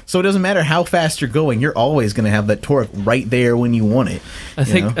line, so it doesn't matter how fast you're going, you're always going to have that torque right there when you want it. I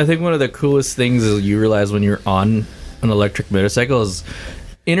think one of the coolest things is you realize when you're on an electric motorcycle is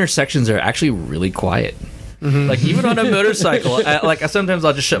intersections are actually really quiet. Like even on a motorcycle, sometimes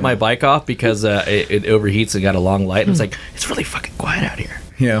I'll just shut my bike off because it overheats and got a long light, and it's really fucking quiet out here.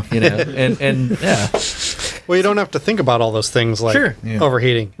 Yeah, and yeah. Well, you don't have to think about all those things like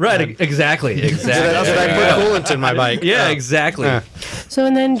overheating. Right, exactly. Did I put coolant in my bike? Yeah, exactly. So,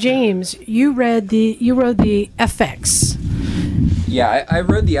 and then James, you rode the FX. Yeah, I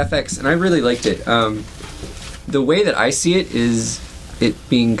rode the FX and I really liked it. The way that I see it is it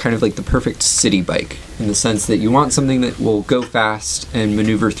being kind of like the perfect city bike in the sense that you want something that will go fast and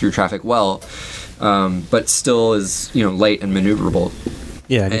maneuver through traffic well, but still is light and maneuverable.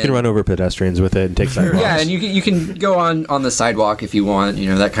 Yeah, and you can run over pedestrians with it and take sidewalks. Yeah, and you can go on the sidewalk if you want,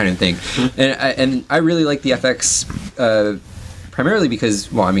 that kind of thing. And I really like the FX primarily because,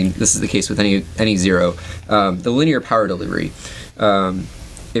 this is the case with any Zero, the linear power delivery.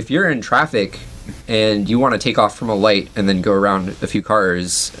 If you're in traffic and you want to take off from a light and then go around a few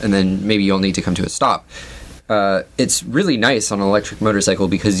cars and then maybe you'll need to come to a stop, it's really nice on an electric motorcycle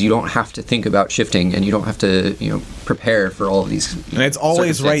because you don't have to think about shifting and you don't have to prepare for all of these, and it's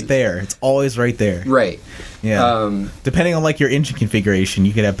always right there. It's always right there. Right. Yeah. Depending on your engine configuration,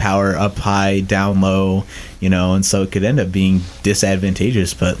 you could have power up high, down low, and so it could end up being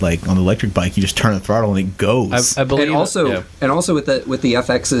disadvantageous. But on the electric bike, you just turn the throttle and it goes. I believe. And also with the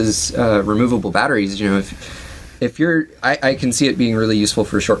FX's removable batteries, if you're, I can see it being really useful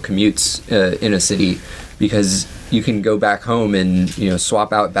for short commutes in a city because you can go back home and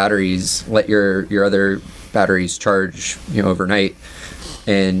swap out batteries, let your other batteries charge overnight,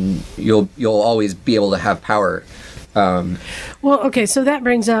 and you'll always be able to have power. Well, okay, so that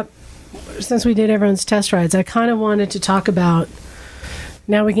brings up since we did everyone's test rides, I kind of wanted to talk about.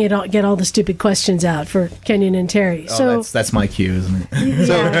 Now we can get all the stupid questions out for Kenyon and Terry. Oh, that's my cue, isn't it?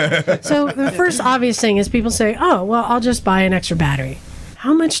 Yeah. So the first obvious thing is people say, "Oh, well, I'll just buy an extra battery."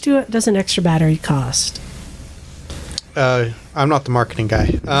 How much does an extra battery cost? I'm not the marketing guy.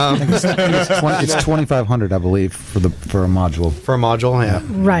 It's $2,500, I believe, for a module. For a module, yeah.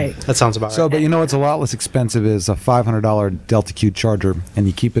 Right. That sounds about right. But you know what's a lot less expensive is a $500 Delta Q charger, and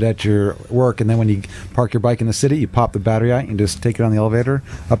you keep it at your work, and then when you park your bike in the city, you pop the battery out and just take it on the elevator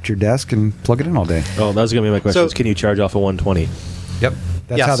up to your desk and plug it in all day. Oh, that was going to be my question. So- Can you charge off a 120? Yep.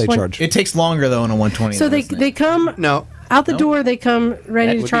 That's Yes. how they charge. It takes longer though in a 120. So they come No. out the door. They come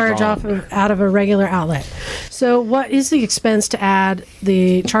ready to would be charge wrong. out of a regular outlet. So what is the expense to add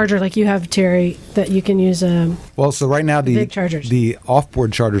the charger like you have, Terry, that you can use? Well, so right now Big chargers. the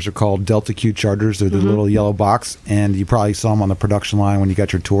off-board chargers are called Delta Q chargers. They're the little yellow box, and you probably saw them on the production line when you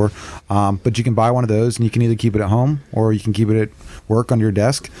got your tour. But you can buy one of those, and you can either keep it at home or you can keep it at work on your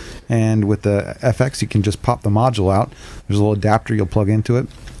desk. And with the FX, you can just pop the module out. There's a little adapter you'll plug into it,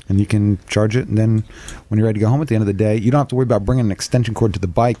 and you can charge it. And then when you're ready to go home at the end of the day, you don't have to worry about bringing an extension cord to the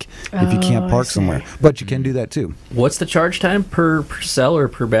bike if you can't I park see. somewhere. But you can do that too. What's the charge time per cell or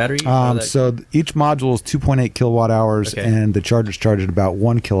per battery? Each module is 2.8 kilowatt hours, Okay. and the charger's charged at about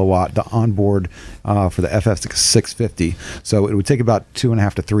 1 kilowatt. The onboard for the FF650, so it would take about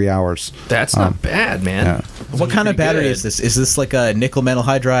 2.5 to 3 hours. That's not bad, man. yeah. What kind of pretty battery good. is this? Is this like a nickel metal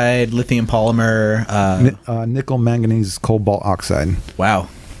hydride, lithium polymer? Nickel manganese cobalt oxide. Wow,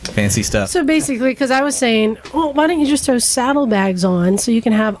 fancy stuff. So basically, because I was saying, well, why don't you just throw saddlebags on so you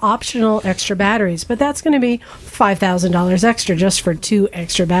can have optional extra batteries? But that's going to be $5,000 extra just for 2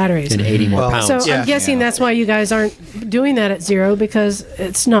 extra batteries. And 80 more Well, pounds. So Yeah. I'm guessing that's why you guys aren't doing that at zero, because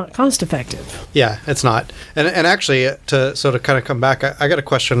it's not cost effective. Yeah, it's not. And actually, to kind of come back, I got a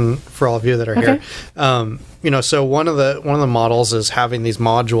question for all of you that are Okay. here. So one of the models is having these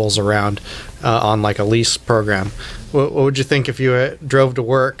modules around on like a lease program. What would you think if you drove to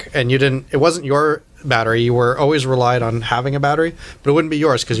work and it wasn't your battery, you were always relied on having a battery, but it wouldn't be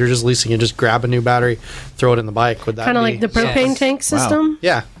yours because you're just leasing. You just grab a new battery, throw it in the bike. Would that Kind of be- like the propane tank system.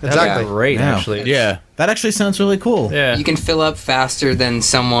 Yeah, exactly. Great, Wow. actually. Yeah. That actually sounds really cool. Yeah. You can fill up faster than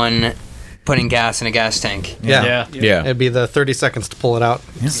someone putting gas in a gas tank. Yeah. Yeah. It'd be the 30 seconds to pull it out,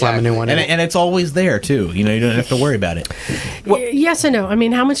 slam a new one in. And it's always there too. You don't have to worry about it. Yes and no. I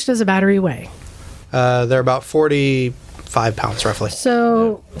mean, how much does a battery weigh? They're about 45 pounds roughly.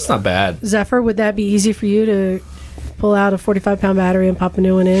 So, It's not bad. Zephyr, would that be easy for you to pull out a 45-pound battery and pop a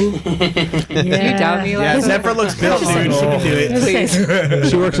new one in? You doubt me, Yeah, Liza? Zephyr looks built, dude. She can do it. Please.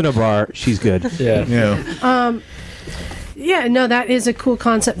 She works in a bar. She's good. Yeah. Yeah. Yeah, no, that is a cool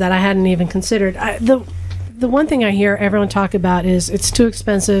concept that I hadn't even considered. The one thing I hear everyone talk about is it's too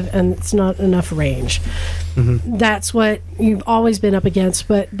expensive and it's not enough range. That's what you've always been up against,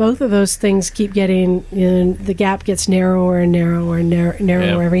 but both of those things keep getting, the gap gets narrower and narrower and narrower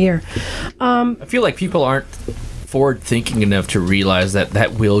Yeah. every year. I feel like people aren't forward thinking enough to realize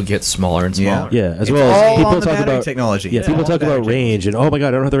that will get smaller and smaller. Yeah, as It's well all as people on the talk battery about technology. Yeah, It's people all talk about battery range and oh my god,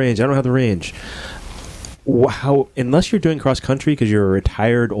 I don't have the range. I don't have the range. How unless you're doing cross country because you're a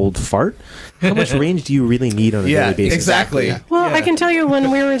retired old fart, how much range do you really need on a Yeah, daily basis? exactly. Well, I can tell you when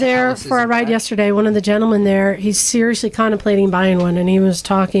we were there for a ride yesterday, one of the gentlemen there, he's seriously contemplating buying one, and he was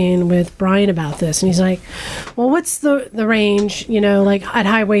talking with Brian about this, and he's like, well, what's the range, like at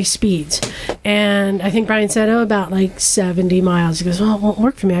highway speeds? And I think Brian said, about like 70 miles. He goes, well, it won't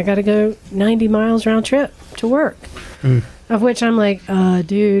work for me. I got to go 90 miles round trip to work. Of which I'm like,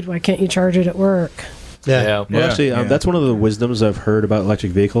 dude, why can't you charge it at work? Yeah. Well, actually, that's one of the wisdoms I've heard about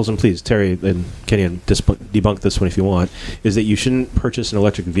electric vehicles. And please, Terry and Kenyon, debunk this one if you want. Is that you shouldn't purchase an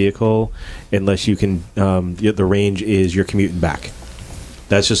electric vehicle unless you can. The range is your commute and back.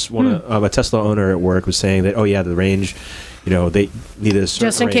 That's just a Tesla owner at work was saying that. Oh yeah, the range. They need a certain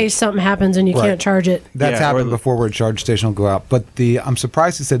Just in range. case something happens and you Right. can't charge it. That's Yeah, or happened before where a charge station will go out. But I'm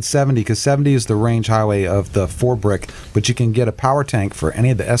surprised he said 70 because 70 is the range highway of the 4-brick. But you can get a power tank for any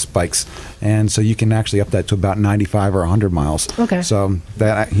of the S bikes, and so you can actually up that to about 95 or 100 miles. Okay. So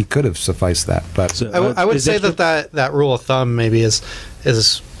that he could have sufficed that, but So, I would is say true? that rule of thumb maybe is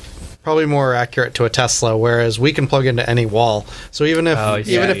probably more accurate to a Tesla, whereas we can plug into any wall. So even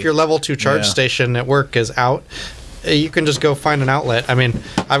if your level 2 charge station at work is out, you can just go find an outlet. I mean,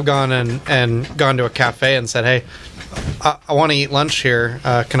 I've gone and gone to a cafe and said, hey, I want to eat lunch here.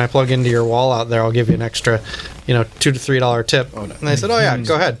 Can I plug into your wall out there? I'll give you an extra, $2 to $3 tip. And they said, oh yeah,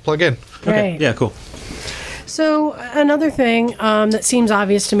 go ahead, plug in. Right. Yeah, cool. So another thing that seems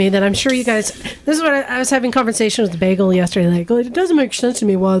obvious to me that I'm sure you guys, this is what I was having conversation with the Bagel yesterday. Like, it doesn't make sense to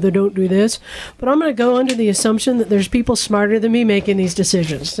me why they don't do this, but I'm going to go under the assumption that there's people smarter than me making these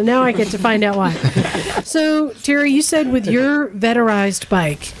decisions. So now I get to find out why. So Terry, you said with your Vetterized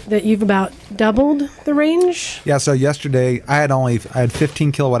bike that you've about doubled the range. Yeah, so yesterday I had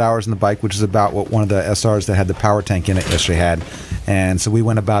 15 kilowatt hours in the bike, which is about what one of the SRs that had the power tank in it yesterday had. And so we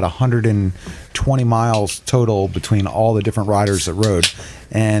went about 120 miles total between all the different riders that rode.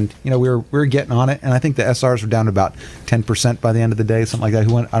 And, we were getting on it, and I think the SRs were down to about 10% by the end of the day, something like that.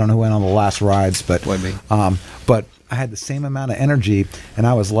 I don't know who went on the last rides, but but I had the same amount of energy, and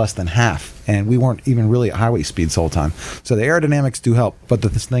I was less than half. And we weren't even really at highway speeds the whole time. So the aerodynamics do help. But the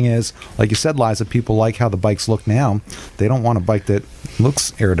thing is, like you said, Liza, people like how the bikes look now. They don't want a bike that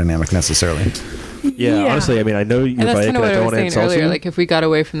looks aerodynamic necessarily. Yeah, honestly, I mean, I know your And that's bike, kind of and what I I don't was want to saying insult earlier. you. Like, if we got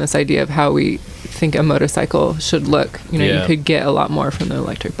away from this idea of how we think a motorcycle should look, you could get a lot more from the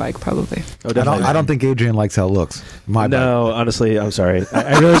electric bike, probably. I don't think Adrian likes how it looks. No, honestly, I'm sorry.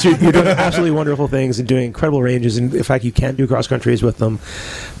 I realize you're doing absolutely wonderful things and doing incredible ranges, and in fact, you can do cross countries with them.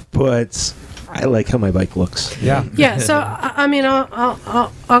 But I like how my bike looks. Yeah. Yeah. So I mean, I'll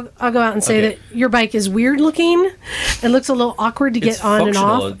go out and say that your bike is weird looking. It looks a little awkward to get on and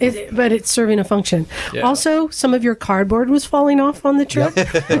off, but it's serving a function. Yeah. Also, some of your cardboard was falling off on the trip.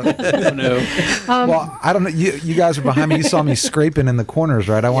 No. Well, I don't know. You guys are behind me. You saw me scraping in the corners,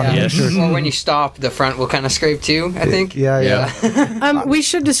 right? I want to make sure. Well, when you stop, the front will kind of scrape too, I think. Yeah. We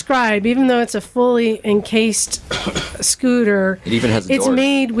should describe, even though it's a fully encased scooter, It even has a it's door.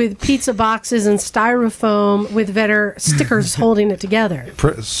 made with pizza boxes and styrofoam with Vetter stickers holding it together.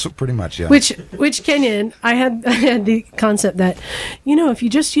 Pretty much, yeah. Which Kenyon, I had the concept that, if you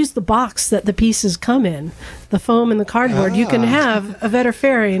just use the box that the pieces come in, the foam and the cardboard, you can have a Vetter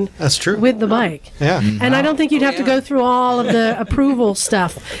fairing. That's true. With the bike. Yeah. And I don't think you'd have to go through all of the approval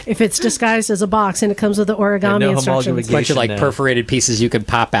stuff if it's disguised as a box and it comes with the origami no instructions. A bunch of perforated pieces you can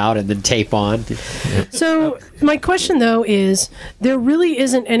pop out and then tape on. So my question though is, there really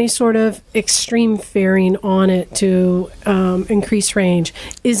isn't any sort of extreme fairing on it to increase range.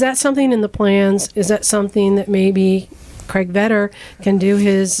 Is that something in the plans? Is that something that maybe Craig Vetter can do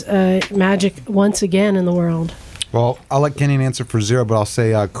his magic once again in the world? Well, I'll let Kenyon answer for Zero, but I'll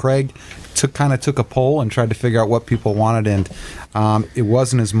say Craig took a poll and tried to figure out what people wanted, and it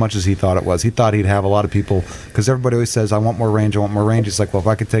wasn't as much as he thought it was. He thought he'd have a lot of people, because everybody always says, I want more range, I want more range. It's like, well, if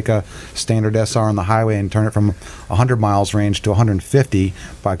I could take a standard SR on the highway and turn it from 100 miles range to 150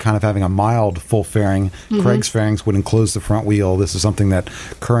 by kind of having a mild full fairing, Craig's fairings would enclose the front wheel. This is something that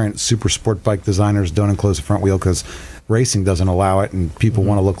current super sport bike designers don't enclose the front wheel because racing doesn't allow it, and people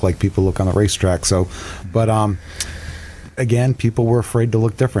want to look like people look on the racetrack. So, but again, people were afraid to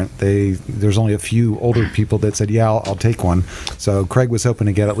look different. There's only a few older people that said, yeah, I'll take one. So Craig was hoping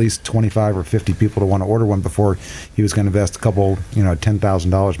to get at least 25 or 50 people to want to order one before he was going to invest a couple,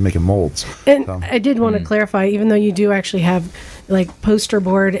 $10,000 making molds. And I did want to clarify, even though you do actually have like poster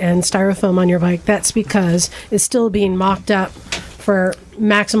board and styrofoam on your bike, that's because it's still being mocked up for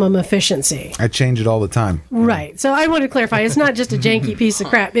maximum efficiency. I change it all the time. Right. So I want to clarify, it's not just a janky piece of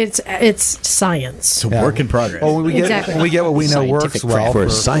crap. It's science. It's a work in progress. Well, when we get what we know works well for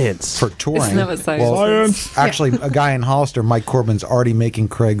science, for touring. Isn't that what science is? Actually, a guy in Hollister, Mike Corbin's already making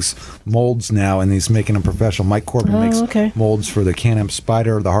Craig's molds now, and he's making them professional. Mike Corbin makes molds for the Can-Am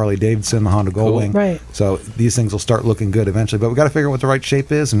Spyder, the Harley Davidson, the Honda Goldwing. Right. So these things will start looking good eventually, but we got to figure out what the right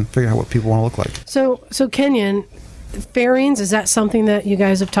shape is and figure out what people want to look like. So Kenyon, fairings, is that something that you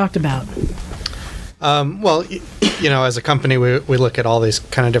guys have talked about? Well, as a company, we look at all these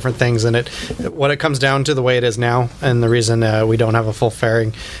kind of different things, and what it comes down to the way it is now, and the reason we don't have a full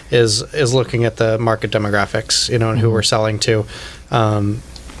fairing is looking at the market demographics, and who we're selling to.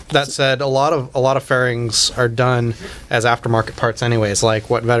 That said, a lot of fairings are done as aftermarket parts anyways, like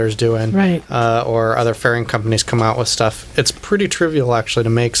what Vetter's doing, right? Or other fairing companies come out with stuff. It's pretty trivial actually to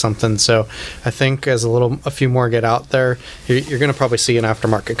make something. So I think as a few more get out there, you're going to probably see an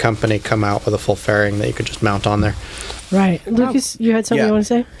aftermarket company come out with a full fairing that you could just mount on there. Right. Lucas, you had something you want to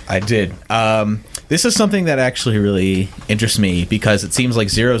say? I did. This is something that actually really interests me because it seems like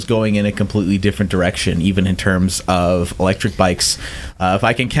Zero's going in a completely different direction, even in terms of electric bikes. If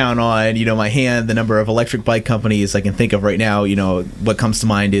I can count on, my hand, the number of electric bike companies I can think of right now, what comes to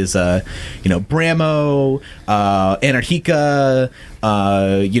mind is, Bramo, Anartica,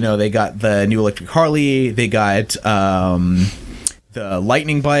 they got the new electric Harley, they got, the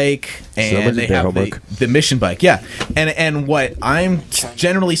Lightning bike, and they have the Mission bike. Yeah. And what I'm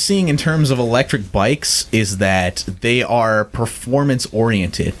generally seeing in terms of electric bikes is that they are performance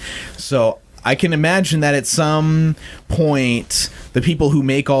oriented. So I can imagine that at some point, the people who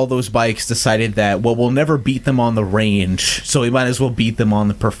make all those bikes decided that, well, we'll never beat them on the range, so we might as well beat them on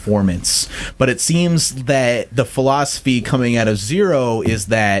the performance. But it seems that the philosophy coming out of Zero is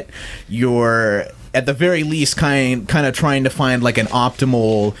that you're, at the very least, kind of trying to find like an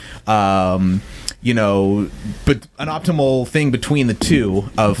optimal but an optimal thing between the two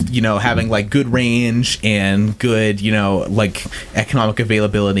of, having like good range and good, like economic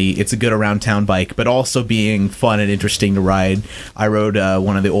availability. It's a good around town bike, but also being fun and interesting to ride. I rode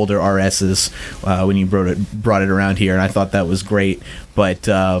one of the older RSs when you brought it around here, and I thought that was great. But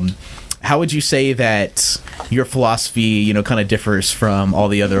how would you say that your philosophy, kind of differs from all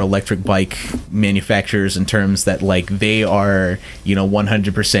the other electric bike manufacturers in terms that, like, they are,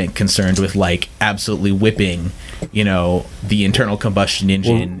 100% concerned with, like, absolutely whipping, the internal combustion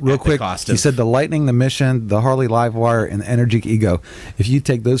engine? Real quick, you said the Lightning, the Mission, the Harley Livewire, and the Energic Ego. If you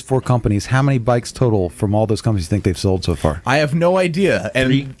take those 4 companies, how many bikes total from all those companies do you think they've sold so far? I have no idea.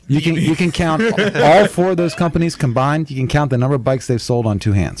 And you can count all 4 of those companies combined. You can count the number of bikes they've sold on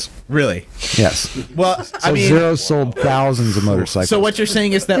 2 hands. Really? Yes. Well, so Zero sold thousands of motorcycles. So what you're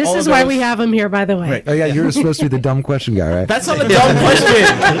saying is that this is why we have him here, by the way. Right. Oh yeah, you're supposed to be the dumb question guy, right? That's not a dumb question.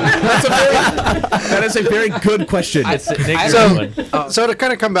 That is a very good question. So to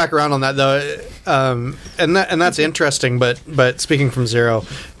kind of come back around on that though, and that's interesting. But speaking from Zero,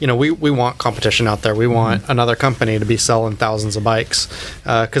 we want competition out there. We want another company to be selling thousands of bikes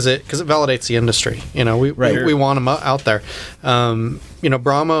because it validates the industry. We want them out there.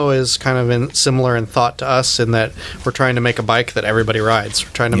 Brahmo is kind of similar in thought to us in that we're trying to make a bike that everybody rides.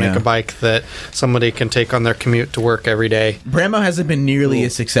 We're trying to make a bike that somebody can take on their commute to work every day. Brahmo hasn't been nearly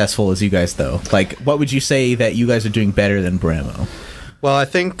as successful as you guys, though. Like, what would you say that you guys are doing better than Brahmo? Well, I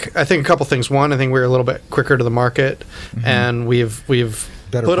think a couple things. One, I think we're a little bit quicker to the market, and we've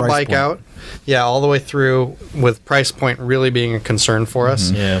Better put a price bike point. out. Yeah, all the way through with price point really being a concern for us.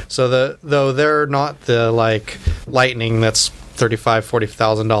 Yeah. So though they're not the like Lightning that's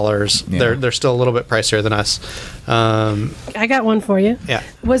 $35,000-$40,000. Yeah. They're still a little bit pricier than us. I got one for you. Yeah.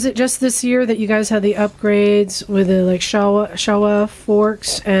 Was it just this year that you guys had the upgrades with the like Showa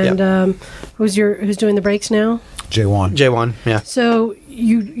forks and who's doing the brakes now? J1, yeah. So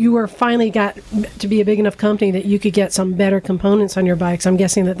you were finally got to be a big enough company that you could get some better components on your bikes. I'm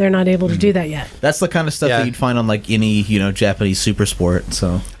guessing that they're not able to do that yet. That's the kind of stuff that you'd find on like any Japanese super sport.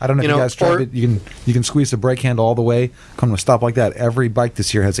 So I don't know if you guys tried it. You can squeeze the brake handle all the way, come to a stop like that. Every bike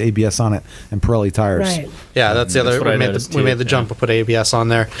this year has ABS on it and Pirelli tires. Right. Yeah, that's the other. what We made the jump. We put ABS on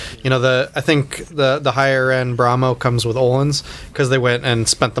there. I think the higher end Brahmo comes with Öhlins because they went and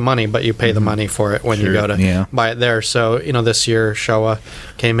spent the money, but you pay the money for it when you go to buy it there. So this year Showa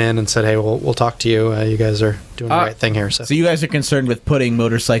came in and said, "Hey, we'll talk to you. You guys are doing the right thing here." So you guys are concerned with putting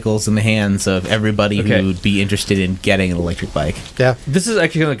motorcycles in the hands of everybody who would be interested in getting an electric bike. Yeah. This is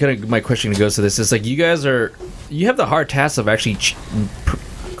actually kind of my question goes to this. It's like you have the hard task of actually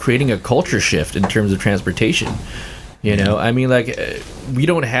creating a culture shift in terms of transportation. I mean, like we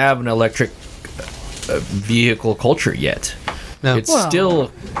don't have an electric vehicle culture yet. No. It's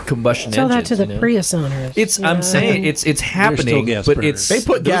still combustion Tell engines. that to the Prius owners. I'm saying it's happening, gas but burners. They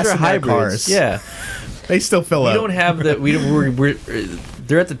put those gas are in their hybrids. cars. Yeah, They still fill we up. don't have that. We're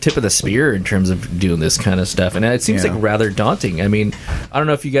they're at the tip of the spear in terms of doing this kind of stuff, and it seems like rather daunting. I mean, I don't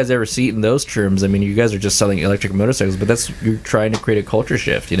know if you guys ever see it in those terms. I mean, you guys are just selling electric motorcycles, but you're trying to create a culture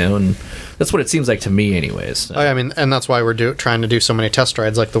shift, and that's what it seems like to me, anyways. So. I mean, and that's why we're trying to do so many test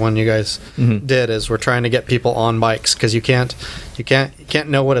rides like the one you guys did. Is we're trying to get people on bikes because you can't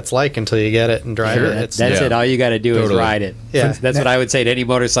know what it's like until you get it and drive it. That's it. All you got to do is ride it. Yeah. That's what I would say to any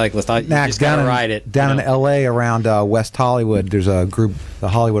motorcyclist. You Max, just got to ride it. Down in LA around West Hollywood, there's a group, the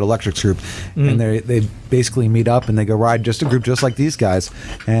Hollywood Electrics group, and they basically meet up and they go ride just a group just like these guys,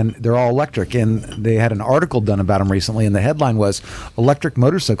 and they're all electric. And they had an article done about them recently, and the headline was "Electric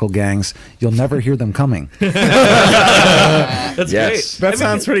Motorcycle Gangs, You'll Never Hear Them Coming." That's great. That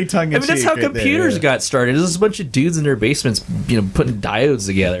sounds pretty tongue in cheek. That's how computers got started. There's a bunch of dudes in their basements, putting diodes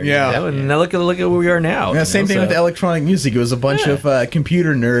together. And now look at where we are now. Yeah, same thing with electronic music. It was a bunch of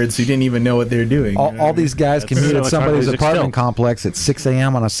computer nerds who didn't even know what they were doing. All these guys can meet at somebody's apartment complex at 6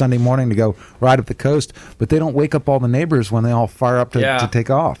 a.m. on a Sunday morning to go ride up the coast, but they don't wake up all the neighbors when they all fire up to take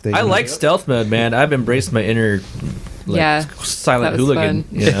off. I like stealth mode, man. I've embraced my inner silent hooligan.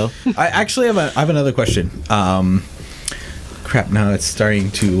 I actually have another question. Crap! Now it's starting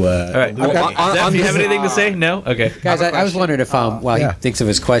to. All right. Do you have anything to say? No. Okay. Guys, I was wondering if while he thinks of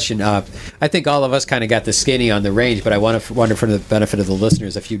his question, I think all of us kind of got the skinny on the range, but I wonder for the benefit of the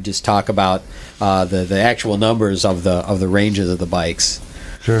listeners if you just talk about the actual numbers of the ranges of the bikes.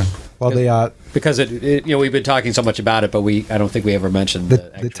 Sure. Well, because we've been talking so much about it, but I don't think we ever mentioned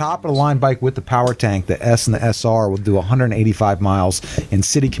the top of the line bike with the power tank, the S and the SR, will do 185 miles in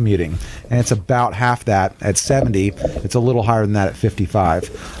city commuting, and it's about half that at 70. It's a little higher than that at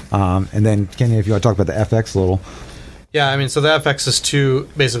 55. And then, Kenny, if you want to talk about the FX a little. Yeah, I mean, so the FX is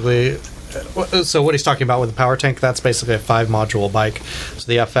basically. So what he's talking about with the power tank, that's basically a 5-module bike.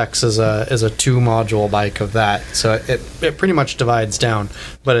 So the FX is a 2-module bike of that. So it pretty much divides down,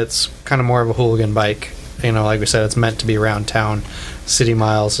 but it's kind of more of a hooligan bike. Like we said, it's meant to be around town, city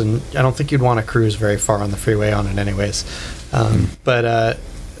miles, and I don't think you'd want to cruise very far on the freeway on it anyways. But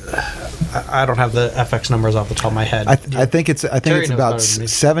I don't have the FX numbers off the top of my head. I think it's about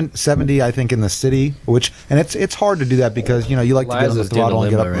 70. I think in the city, and it's hard to do that because you like to get on the throttle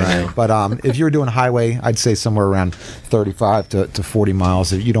and get up. Right. But if you were doing highway, I'd say somewhere around 35 to 40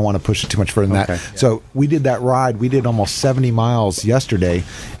 miles. You don't want to push it too much further than that. So we did that ride. We did almost 70 miles yesterday,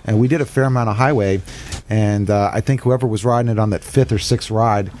 and we did a fair amount of highway. And I think whoever was riding it on that 5th or 6th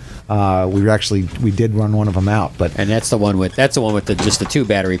ride, we did run one of them out. And that's the one with just the 2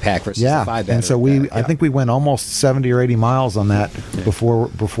 battery pack versus the 5 battery. And so I think we went almost 70 or 80 miles on that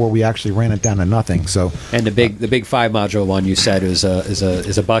before we actually ran it down to nothing. So and the big 5-module one you said is a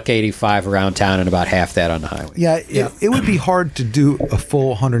 $185 around town and about half that on the highway. Yeah, it would be hard to do a full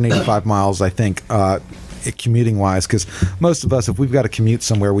 185 miles. I think. Commuting wise, because most of us, if we've got to commute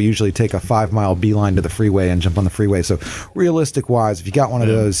somewhere, we usually take a 5-mile beeline to the freeway and jump on the freeway. So realistic wise, if you got one of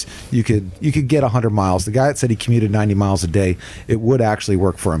those, you could get 100 miles. The guy that said he commuted 90 miles a day, it would actually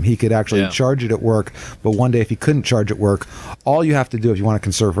work for him. He could actually charge it at work, but one day if he couldn't charge at work, all you have to do if you want to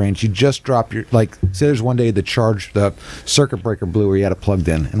conserve range, you just drop your, say there's one day the circuit breaker blew where he had it plugged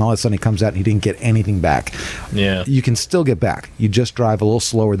in, and all of a sudden he comes out and he didn't get anything back. Yeah. You can still get back. You just drive a little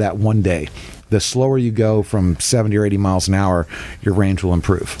slower that one day. The slower you go from 70 or 80 miles an hour, your range will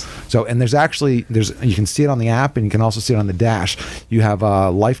improve. So, and you can see it on the app, and you can also see it on the dash. You have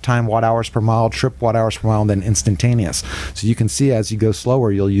lifetime watt hours per mile, trip watt hours per mile, and then instantaneous. So you can see as you go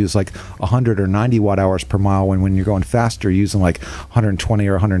slower, you'll use 100 or 90 watt hours per mile. When you're going faster, you're using 120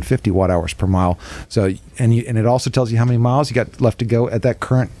 or 150 watt hours per mile. So, and it also tells you how many miles you got left to go at that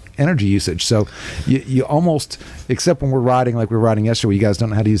current energy usage. So you almost, except when we're riding like we were riding yesterday, you guys don't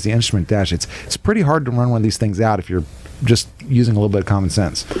know how to use the instrument dash. It's pretty hard to run one of these things out if you're just using a little bit of common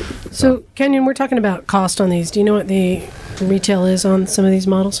sense. So Kenyon, we're talking about cost on these. Do you know what the retail is on some of these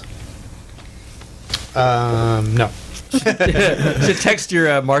models? No. Should text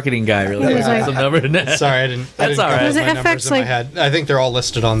your marketing guy really. Yeah, some number. Sorry, I didn't. That's all right. Was it my numbers FX in my head. I think they're all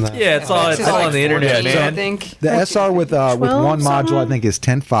listed on the. Yeah, it's all on the internet, man. I think the SR with one module I think is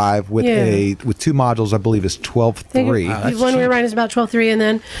 10.5 with 2 modules I believe is 12.3. The one we were riding is about 12.3, and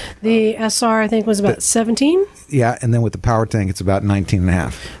then the SR I think was about 17. Yeah, and then with the power tank it's about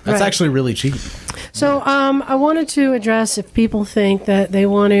 19.5. That's actually really cheap. So I wanted to address if people think that they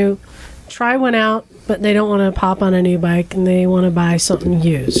want to try one out, but they don't want to pop on a new bike and they want to buy something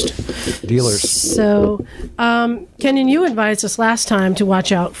used. Dealers. So, Kenyon, you advised us last time to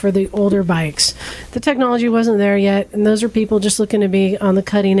watch out for the older bikes. The technology wasn't there yet, and those are people just looking to be on the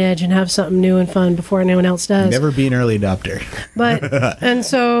cutting edge and have something new and fun before anyone else does. Never be an early adopter. And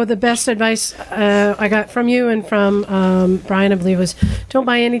so the best advice I got from you and from Brian, I believe, was don't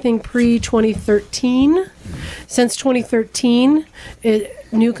buy anything pre-2013. Since 2013,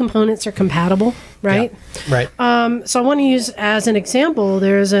 new components are compatible, right? Yeah, right. So I want to use as an example,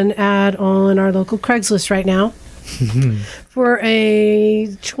 there's an ad on our local Craigslist right now for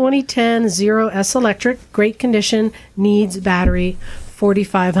a 2010 Zero S Electric, great condition, needs battery,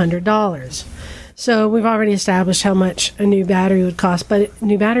 $4,500. So we've already established how much a new battery would cost, but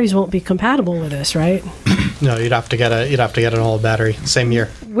new batteries won't be compatible with this, right? No, you'd have to get an old battery, same year.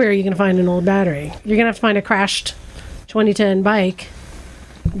 Where are you going to find an old battery? You're going to have to find a crashed 2010 bike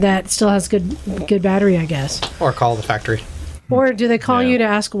that still has good battery, I guess. Or call the factory. Or do they call you to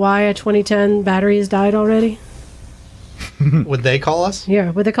ask why a 2010 battery has died already? Would they call us? Yeah,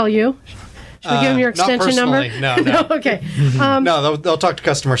 would they call you? Should we give them your extension number? No. Okay. No, they'll talk to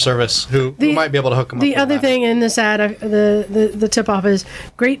customer service who might be able to hook them up. The other thing in this ad, the tip off is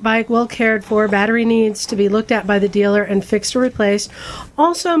great bike, well cared for. Battery needs to be looked at by the dealer and fixed or replaced.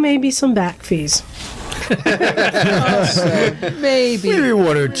 Also, maybe some back fees. maybe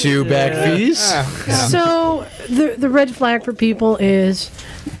 1 or 2 back fees. So the red flag for people is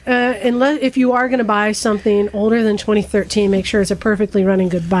unless if you are going to buy something older than 2013, make sure it's a perfectly running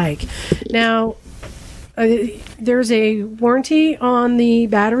good bike. Now, there's a warranty on the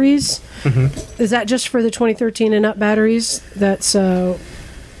batteries. Mm-hmm. Is that just for the 2013 and up batteries? That's all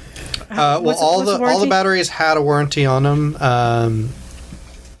the batteries had a warranty on them.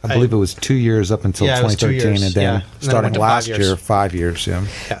 I believe it was 2 years up until Yeah, it was 2 2013, years, and then yeah. And then it starting went to 5 last years. year, 5 years. Yeah.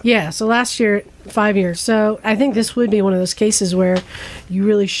 Yeah, so last year, 5 years. So I think this would be one of those cases where you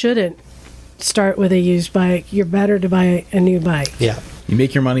really shouldn't start with a used bike. You're better to buy a new bike. Yeah. You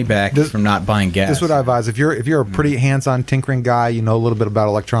make your money back from not buying gas. This is what I advise. If you're a pretty hands-on tinkering guy, you know a little bit about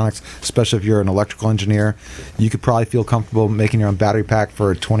electronics, especially if you're an electrical engineer, you could probably feel comfortable making your own battery pack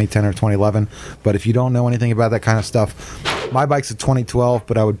for 2010 or 2011. But if you don't know anything about that kind of stuff, my bike's a 2012,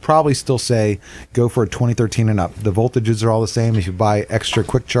 but I would probably still say go for a 2013 and up. The voltages are all the same. If you buy extra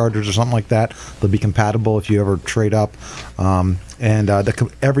quick chargers or something like that, they'll be compatible if you ever trade up.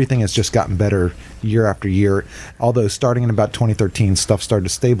 Everything has just gotten better year after year. Although starting in about 2013, stuff started to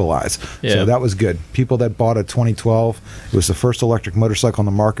stabilize. Yeah. So that was good. People that bought a 2012, it was the first electric motorcycle on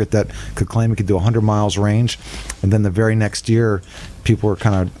the market that could claim it could do 100 miles range. And then the very next year, people were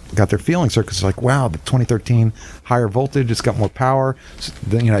kind of got their feelings hurt because it's like, wow, the 2013 higher voltage, it's got more power. So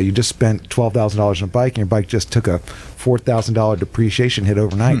then, you just spent $12,000 on a bike, and your bike just took a $4,000 depreciation hit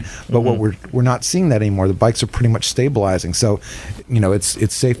overnight. But what we're not seeing that anymore. The bikes are pretty much stabilizing. So,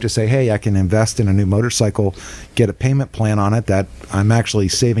 it's safe to say, hey, I can invest in a new motorcycle, get a payment plan on it that I'm actually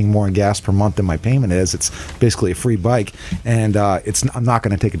saving more in gas per month than my payment is. It's basically a free bike, and I'm not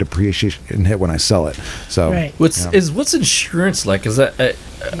going to take a depreciation hit when I sell it. So, Right. What's insurance like? Is that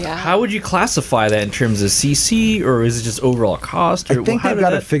how would you classify that in terms of CC, or is it just overall cost? Or I think they've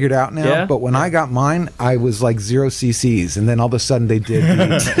got it figured out now. Yeah? But when I got mine, I was like 0 cc's, and then all of a sudden they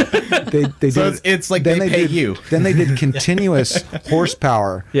did. So it's like they pay you. Then they did continuous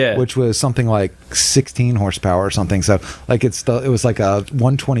horsepower, which was something like 16 horsepower or something. So like it was like a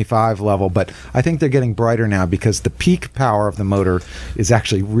 125 level. But I think they're getting brighter now because the peak power of the motor is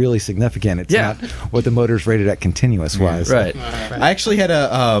actually really significant. It's not what the motor's rated at continuous wise. Right. I actually had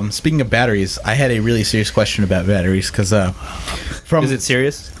speaking of batteries, I had a really serious question about batteries because is it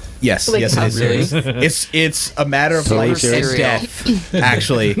serious? Yes, yes, it is serious. It's a matter of life and death,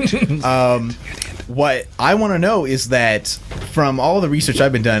 actually. What I want to know is that from all the research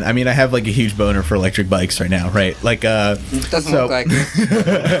I've been done, I mean, I have like a huge boner for electric bikes right now, right? Like, doesn't look like it.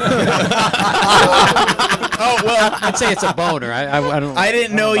 Oh well, I'd say it's a boner. I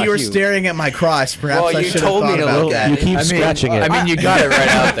didn't know you were staring at my crotch. Perhaps I should have thought about that. You keep scratching it. I mean, you got it right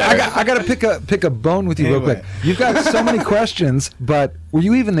out there. I got to pick a bone with you real quick. You've got so many questions, but were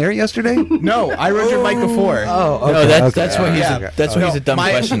you even there yesterday? No, I rode your bike before. Oh, okay. No, that's why he's a dumb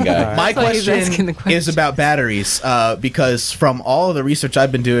question guy. My question is about batteries, because from all of the research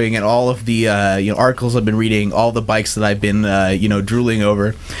I've been doing and all of the articles I've been reading, all the bikes that I've been drooling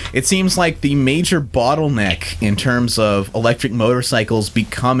over, it seems like the major bottleneck in terms of electric motorcycles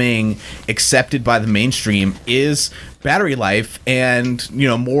becoming accepted by the mainstream is battery life, and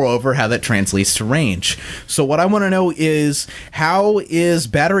moreover how that translates to range. So what I want to know is, how is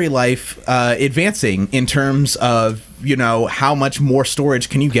battery life advancing in terms of how much more storage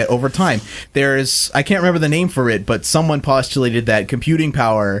can you get over time? I can't remember the name for it, but someone postulated that computing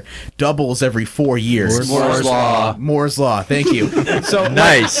power doubles every 4 years. Moore's Law. Moore's Law. Thank you. So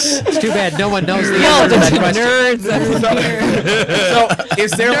Nice. It's too bad no one knows the answer to that question. So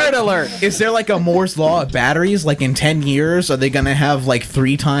is there like a Moore's Law of batteries? Like in 10 years, are they going to have like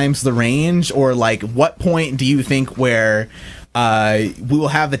 3 times the range? Or like what point do you think where we will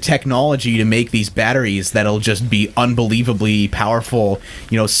have the technology to make these batteries that'll just be unbelievably powerful,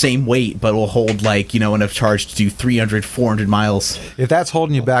 same weight, but will hold like, enough charge to do 300, 400 miles? If that's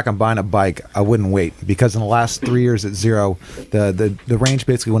holding you back on buying a bike, I wouldn't wait, because in the last 3 years at zero, the range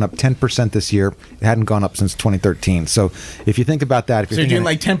basically went up 10% this year. It hadn't gone up since 2013. So if you think about that, if you're doing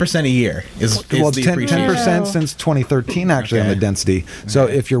like 10% a year is the 10% since 2013 actually on the density. So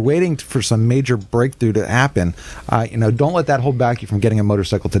if you're waiting for some major breakthrough to happen, don't let that hold back you from getting a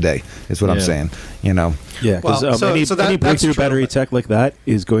motorcycle today, is what I'm saying. Yeah, because any breakthrough battery tech like that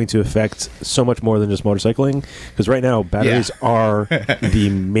is going to affect so much more than just motorcycling. Because right now, batteries are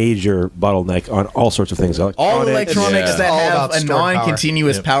the major bottleneck on all sorts of things. All electronics that have a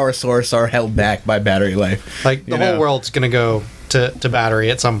non-continuous power source are held back by battery life. Like the whole world's going to go to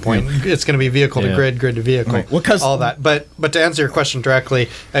battery at some point. It's going to be vehicle to grid, grid to vehicle, right. Well, all that. But to answer your question directly,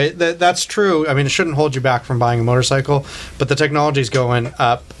 that's true. I mean, it shouldn't hold you back from buying a motorcycle, but the technology's going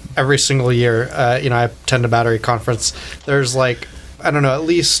up every single year. I attend a battery conference. There's at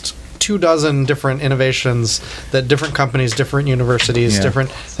least 24 different innovations that different companies, different universities,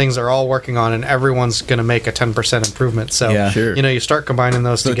 different things are all working on, and everyone's going to make a 10% improvement. So, you start combining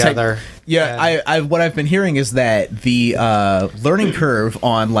those together. Yeah, I what I've been hearing is that the learning curve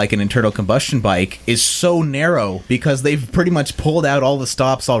on like an internal combustion bike is so narrow because they've pretty much pulled out all the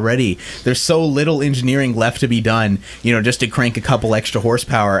stops already. There's so little engineering left to be done, just to crank a couple extra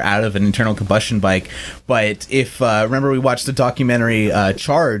horsepower out of an internal combustion bike. But if remember we watched the documentary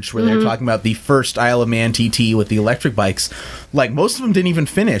Charge, where they're talking about the first Isle of Man TT with the electric bikes, like most of them didn't even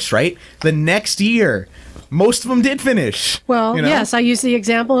finish, right? The next year, most of them did finish. Well, yes, I used the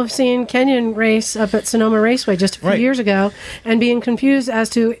example of seeing Kenyon race up at Sonoma Raceway just a few years ago and being confused as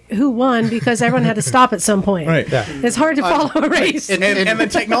to who won because everyone had to stop at some point. Right. Yeah. It's hard to follow a race. And the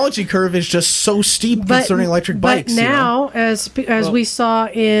technology curve is just so steep concerning electric bikes. But now, as we saw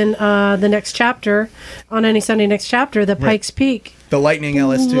in the next chapter, on Any Sunday Next Chapter, the Pikes Peak, the Lightning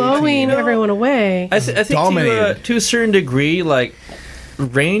LS2, blowing everyone away. I think to a certain degree, like,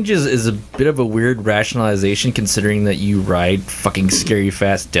 range is a bit of a weird rationalization considering that you ride fucking scary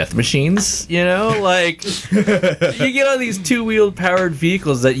fast death machines, like you get on these two-wheeled powered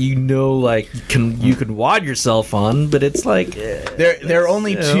vehicles that like you can wad yourself on, but it's like there are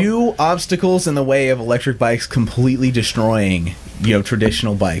only two obstacles in the way of electric bikes completely destroying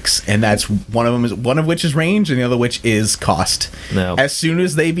traditional bikes, and that's one of which is range and the other which is cost. No. As soon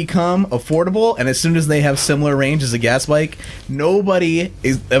as they become affordable and as soon as they have similar range as a gas bike, nobody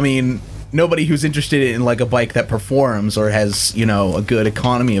who's interested in like a bike that performs or has a good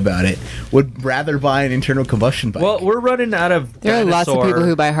economy about it would rather buy an internal combustion bike. Well, we're running out of There are lots of people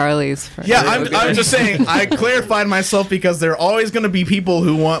who buy Harleys. I'm just saying, I clarified myself because there are always going to be people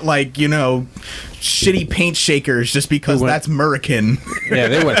who want shitty paint shakers just because that's American. Yeah,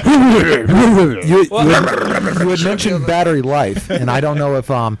 they went. You had mentioned battery life, and I don't know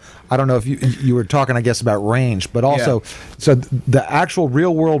if you were talking, I guess, about range, but also so the actual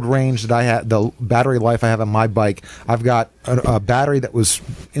real world range that I had, the battery life I have on my bike, I've got a battery that was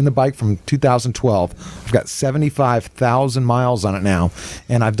in the bike from 2012. I've got 75,000 miles on it now,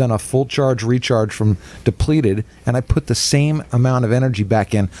 and I've done a full charge recharge from depleted, and I put the same amount of energy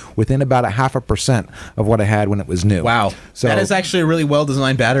back in within about 0.5% of what I had when it was new. Wow. So that is actually a really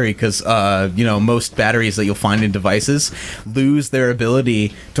well-designed battery because, most batteries that you'll find in devices lose their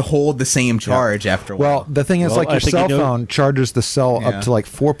ability to hold the same charge after a while. Well, the thing is, your cell phone charges the cell up to like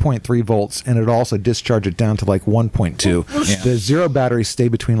 4.3 volts, and it also discharge it down to like 1.2. The zero batteries stay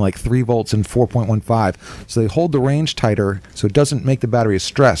between like 3 volts and 4.15, so they hold the range tighter, so it doesn't make the battery as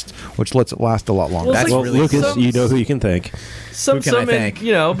stressed, which lets it last a lot longer. Well, Lucas, you know who you can thank. But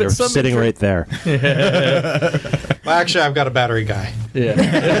They're sitting right there. Well, actually, I've got a battery guy.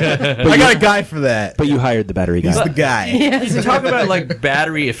 Yeah, I got a guy for that. But you hired the battery guy. He's the guy. You talk about like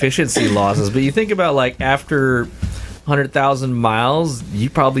battery efficiency losses, but you think about like after 100,000 miles, you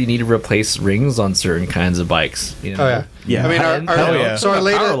probably need to replace rings on certain kinds of bikes. Oh yeah. Yeah. I mean, our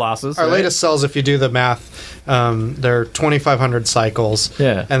power losses, our latest cells, if you do the math, they're 2,500 cycles.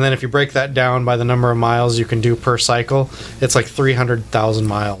 Yeah. And then if you break that down by the number of miles you can do per cycle, it's like 300,000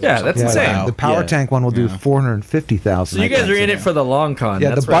 miles. Yeah, that's insane. The power tank one will do 450,000. So you guys are in it for the long con. Yeah,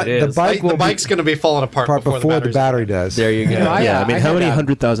 that's the what it is. The bike's going to be falling apart before the battery does. There you go. Yeah, I mean, how many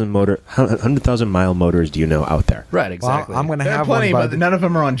 100,000 mile motors do you know out there? Right, exactly. Well, I'm going to There are have plenty, one, but none of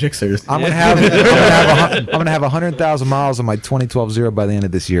them are on Gixxers. I'm going to have 100,000 miles on my 2012 Zero by the end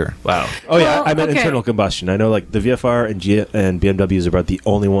of this year. Wow. Oh yeah, I meant internal combustion. I know like the VFR and BMWs are about the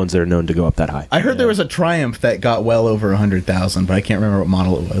only ones that are known to go up that high. I heard there was a Triumph that got well over 100,000, but I can't remember what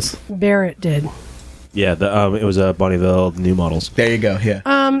model it was. Barrett did. Yeah, it was a Bonneville new models. There you go.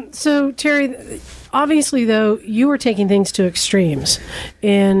 Yeah. So Terry, obviously though, you were taking things to extremes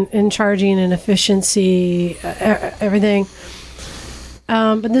in charging and efficiency, everything.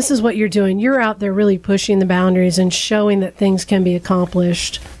 But this is what you're doing. You're out there really pushing the boundaries and showing that things can be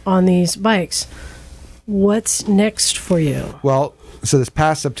accomplished on these bikes. What's next for you? Well, so this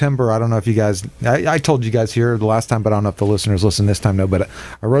past September, I don't know if you guys, I told you guys here the last time, but I don't know if the listeners listen this time, no, but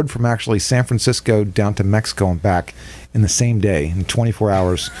I rode from actually San Francisco down to Mexico and back in the same day, in 24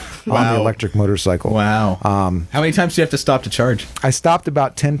 hours, on the electric motorcycle. Wow. How many times do you have to stop to charge? I stopped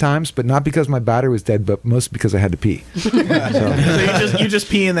about 10 times, but not because my battery was dead, but mostly because I had to pee. So you just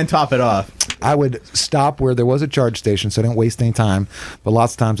pee and then top it off. I would stop where there was a charge station, so I didn't waste any time. But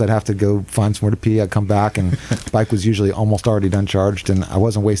lots of times I'd have to go find somewhere to pee. I'd come back, and the bike was usually almost already done charged, and I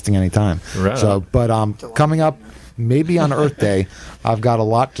wasn't wasting any time. Right. So, but coming up maybe on Earth Day. I've got a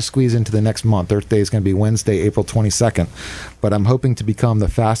lot to squeeze into the next month. Earth Day is going to be Wednesday, April 22nd. But I'm hoping to become the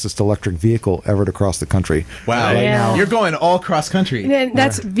fastest electric vehicle ever to cross the country. Wow. Right now, You're going all cross country. And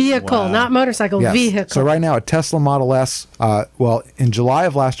that's vehicle, not motorcycle, yes. vehicle. So right now, a Tesla Model S, in July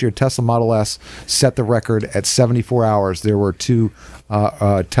of last year, Tesla Model S set the record at 74 hours. There were 2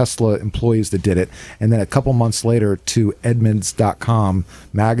 Tesla employees that did it. And then a couple months later, 2 Edmunds.com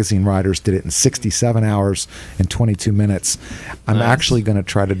magazine writers did it in 67 hours and 22 minutes. I'm actually going to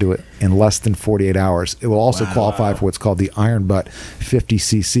try to do it in less than 48 hours. It will also qualify for what's called the Iron Butt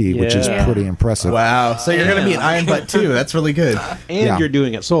 50cc, which is pretty impressive. Wow. So you're going to be an Iron Butt too. That's really good. And you're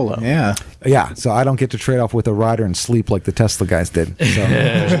doing it solo. Yeah. Yeah, so I don't get to trade off with a rider and sleep like the Tesla guys did.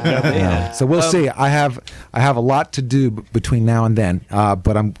 So, so we'll see. I have a lot to do between now and then,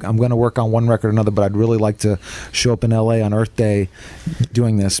 but I'm going to work on one record or another. But I'd really like to show up in LA on Earth Day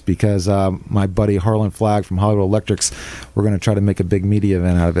doing this because my buddy Harlan Flagg from Hollywood Electrics, we're going to try to make a big media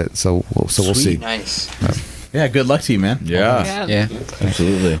event out of it. So we'll see. Nice. Yeah, good luck to you, man. Yeah,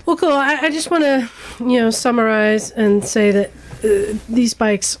 absolutely. Well, cool. I just want to, summarize and say that these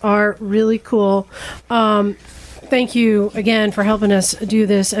bikes are really cool. Thank you again for helping us do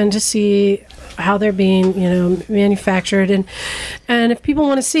this and to see how they're being, manufactured. And if people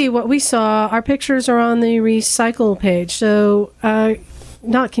want to see what we saw, our pictures are on the Recycle page. So,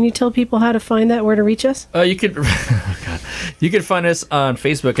 Doc, can you tell people how to find that, where to reach us? You could find us on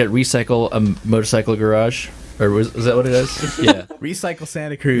Facebook at Recycle Motorcycle Garage. Or is that what it is? Yeah. Recycle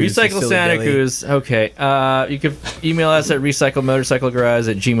Santa Cruz. Recycle Santa Cruz. Okay. You can email us at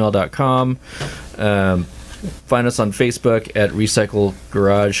recyclemotorcyclegarage@gmail.com. Find us on Facebook at Recycle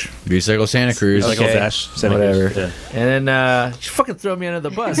Garage. Recycle Santa Cruz. Okay. Santa Whatever. Cruz, yeah. And then you fucking throw me under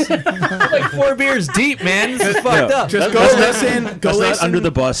the bus. I'm like 4 beers deep, man. This is fucked up. Just go listen. That's not under the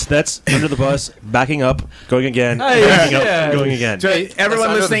bus. That's under the bus. Backing up, going again, backing up, going again. Everyone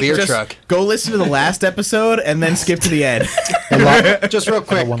That's listening, beer just truck. go listen to the last episode and then skip to the end. Just real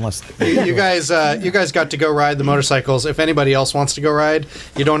quick, One less. you guys got to go ride the motorcycles. If anybody else wants to go ride,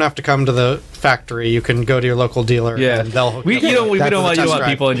 you don't have to come to the factory. You can go to your local dealer. Yeah. and they'll hook We you up. don't want Test drive.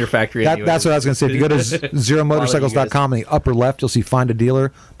 people in your factory. That's anyways. what I was going to say. If you go to zeromotorcycles.com in the upper left, you'll see Find a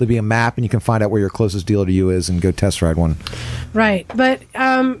Dealer. There'll be a map, and you can find out where your closest dealer to you is and go test ride one. Right. But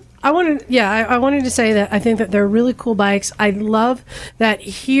I wanted to say that I think that they're really cool bikes. I love that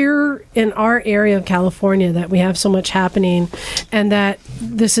here in our area of California that we have so much happening and that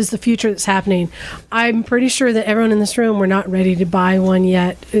this is the future that's happening. I'm pretty sure that everyone in this room, we're not ready to buy one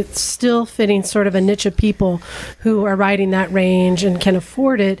yet. It's still fitting sort of a niche of people who are riding that range and can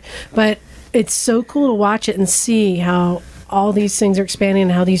afford it. But it's so cool to watch it and see how all these things are expanding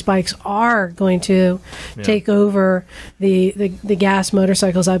and how these bikes are going to take over the gas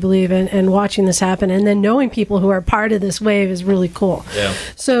motorcycles, I believe, and watching this happen and then knowing people who are part of this wave is really cool. Yeah.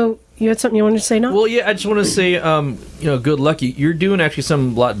 So you had something you wanted to say now? Well, yeah, I just want to say, good luck. You're doing actually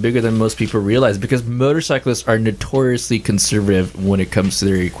something a lot bigger than most people realize because motorcyclists are notoriously conservative when it comes to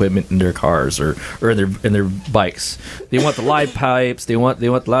their equipment in their cars or in their bikes. They want the live pipes. They want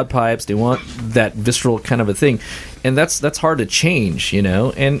loud pipes. They want that visceral kind of a thing, and that's hard to change,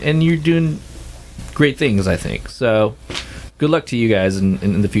 And you're doing great things, I think. So. Good luck to you guys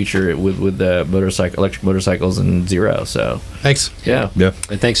in the future with the electric motorcycles and Zero. So Thanks. Yeah.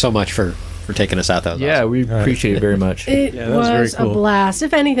 And thanks so much for taking us out. That was awesome. We appreciate it very much. It was a blast.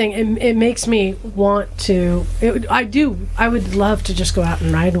 If anything, it makes me want to. I would love to just go out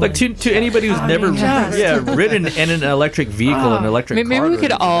and ride one. Like to anybody who's never ridden in an electric vehicle, an electric car. Maybe we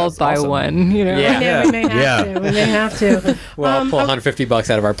could all buy one. We may have to. We may have to. We'll pull $150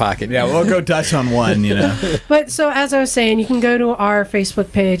 out of our pocket. Yeah, we'll go Dutch on one. But so as I was saying, you can go to our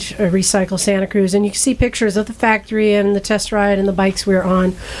Facebook page, Recycle Santa Cruz, and you can see pictures of the factory and the test ride and the bikes we're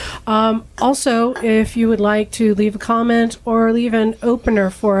on. Also, if you would like to leave a comment or leave an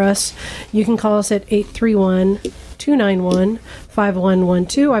opener for us, you can call us at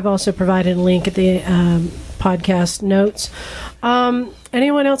 831-291-5112. I've also provided a link at the podcast notes.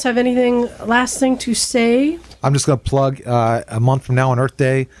 Anyone else have anything last thing to say? I'm just going to plug a month from now on Earth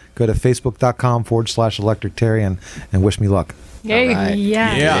Day, go to facebook.com/Electric Terry and wish me luck. Yay. Right.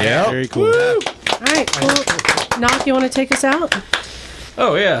 Yeah. Very cool. All right, cool. Knock, you want to take us out?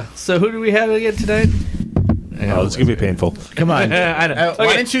 Oh yeah. So who do we have again tonight? Oh, it's gonna be painful. Come on. I know.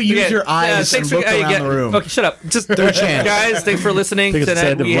 Why don't you use your eyes and look around the room? Okay, shut up. Just Third chance. guys. Thanks for listening. I think it's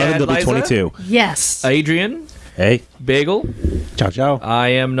Tonight the we end had of the Liza, 22. Yes. Adrian, Hey. Bagel, Ciao, ciao. I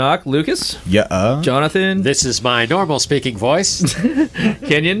am Knock, Lucas, Yeah. Jonathan, This is my normal speaking voice.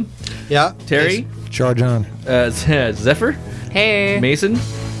 Kenyon, Yeah. Terry, Charge on. Zephyr, Hey. Mason,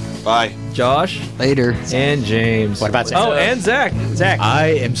 Bye. Josh. Later. And James. What about Zach? Oh, and Zach. Zach. I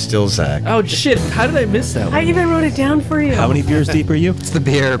am still Zach. Oh, shit. How did I miss that one? I even wrote it down for you. How many beers deep are you? It's the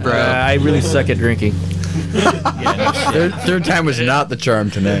beer, bro. I really suck at drinking. Third time was not the charm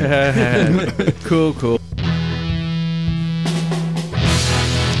tonight. Cool.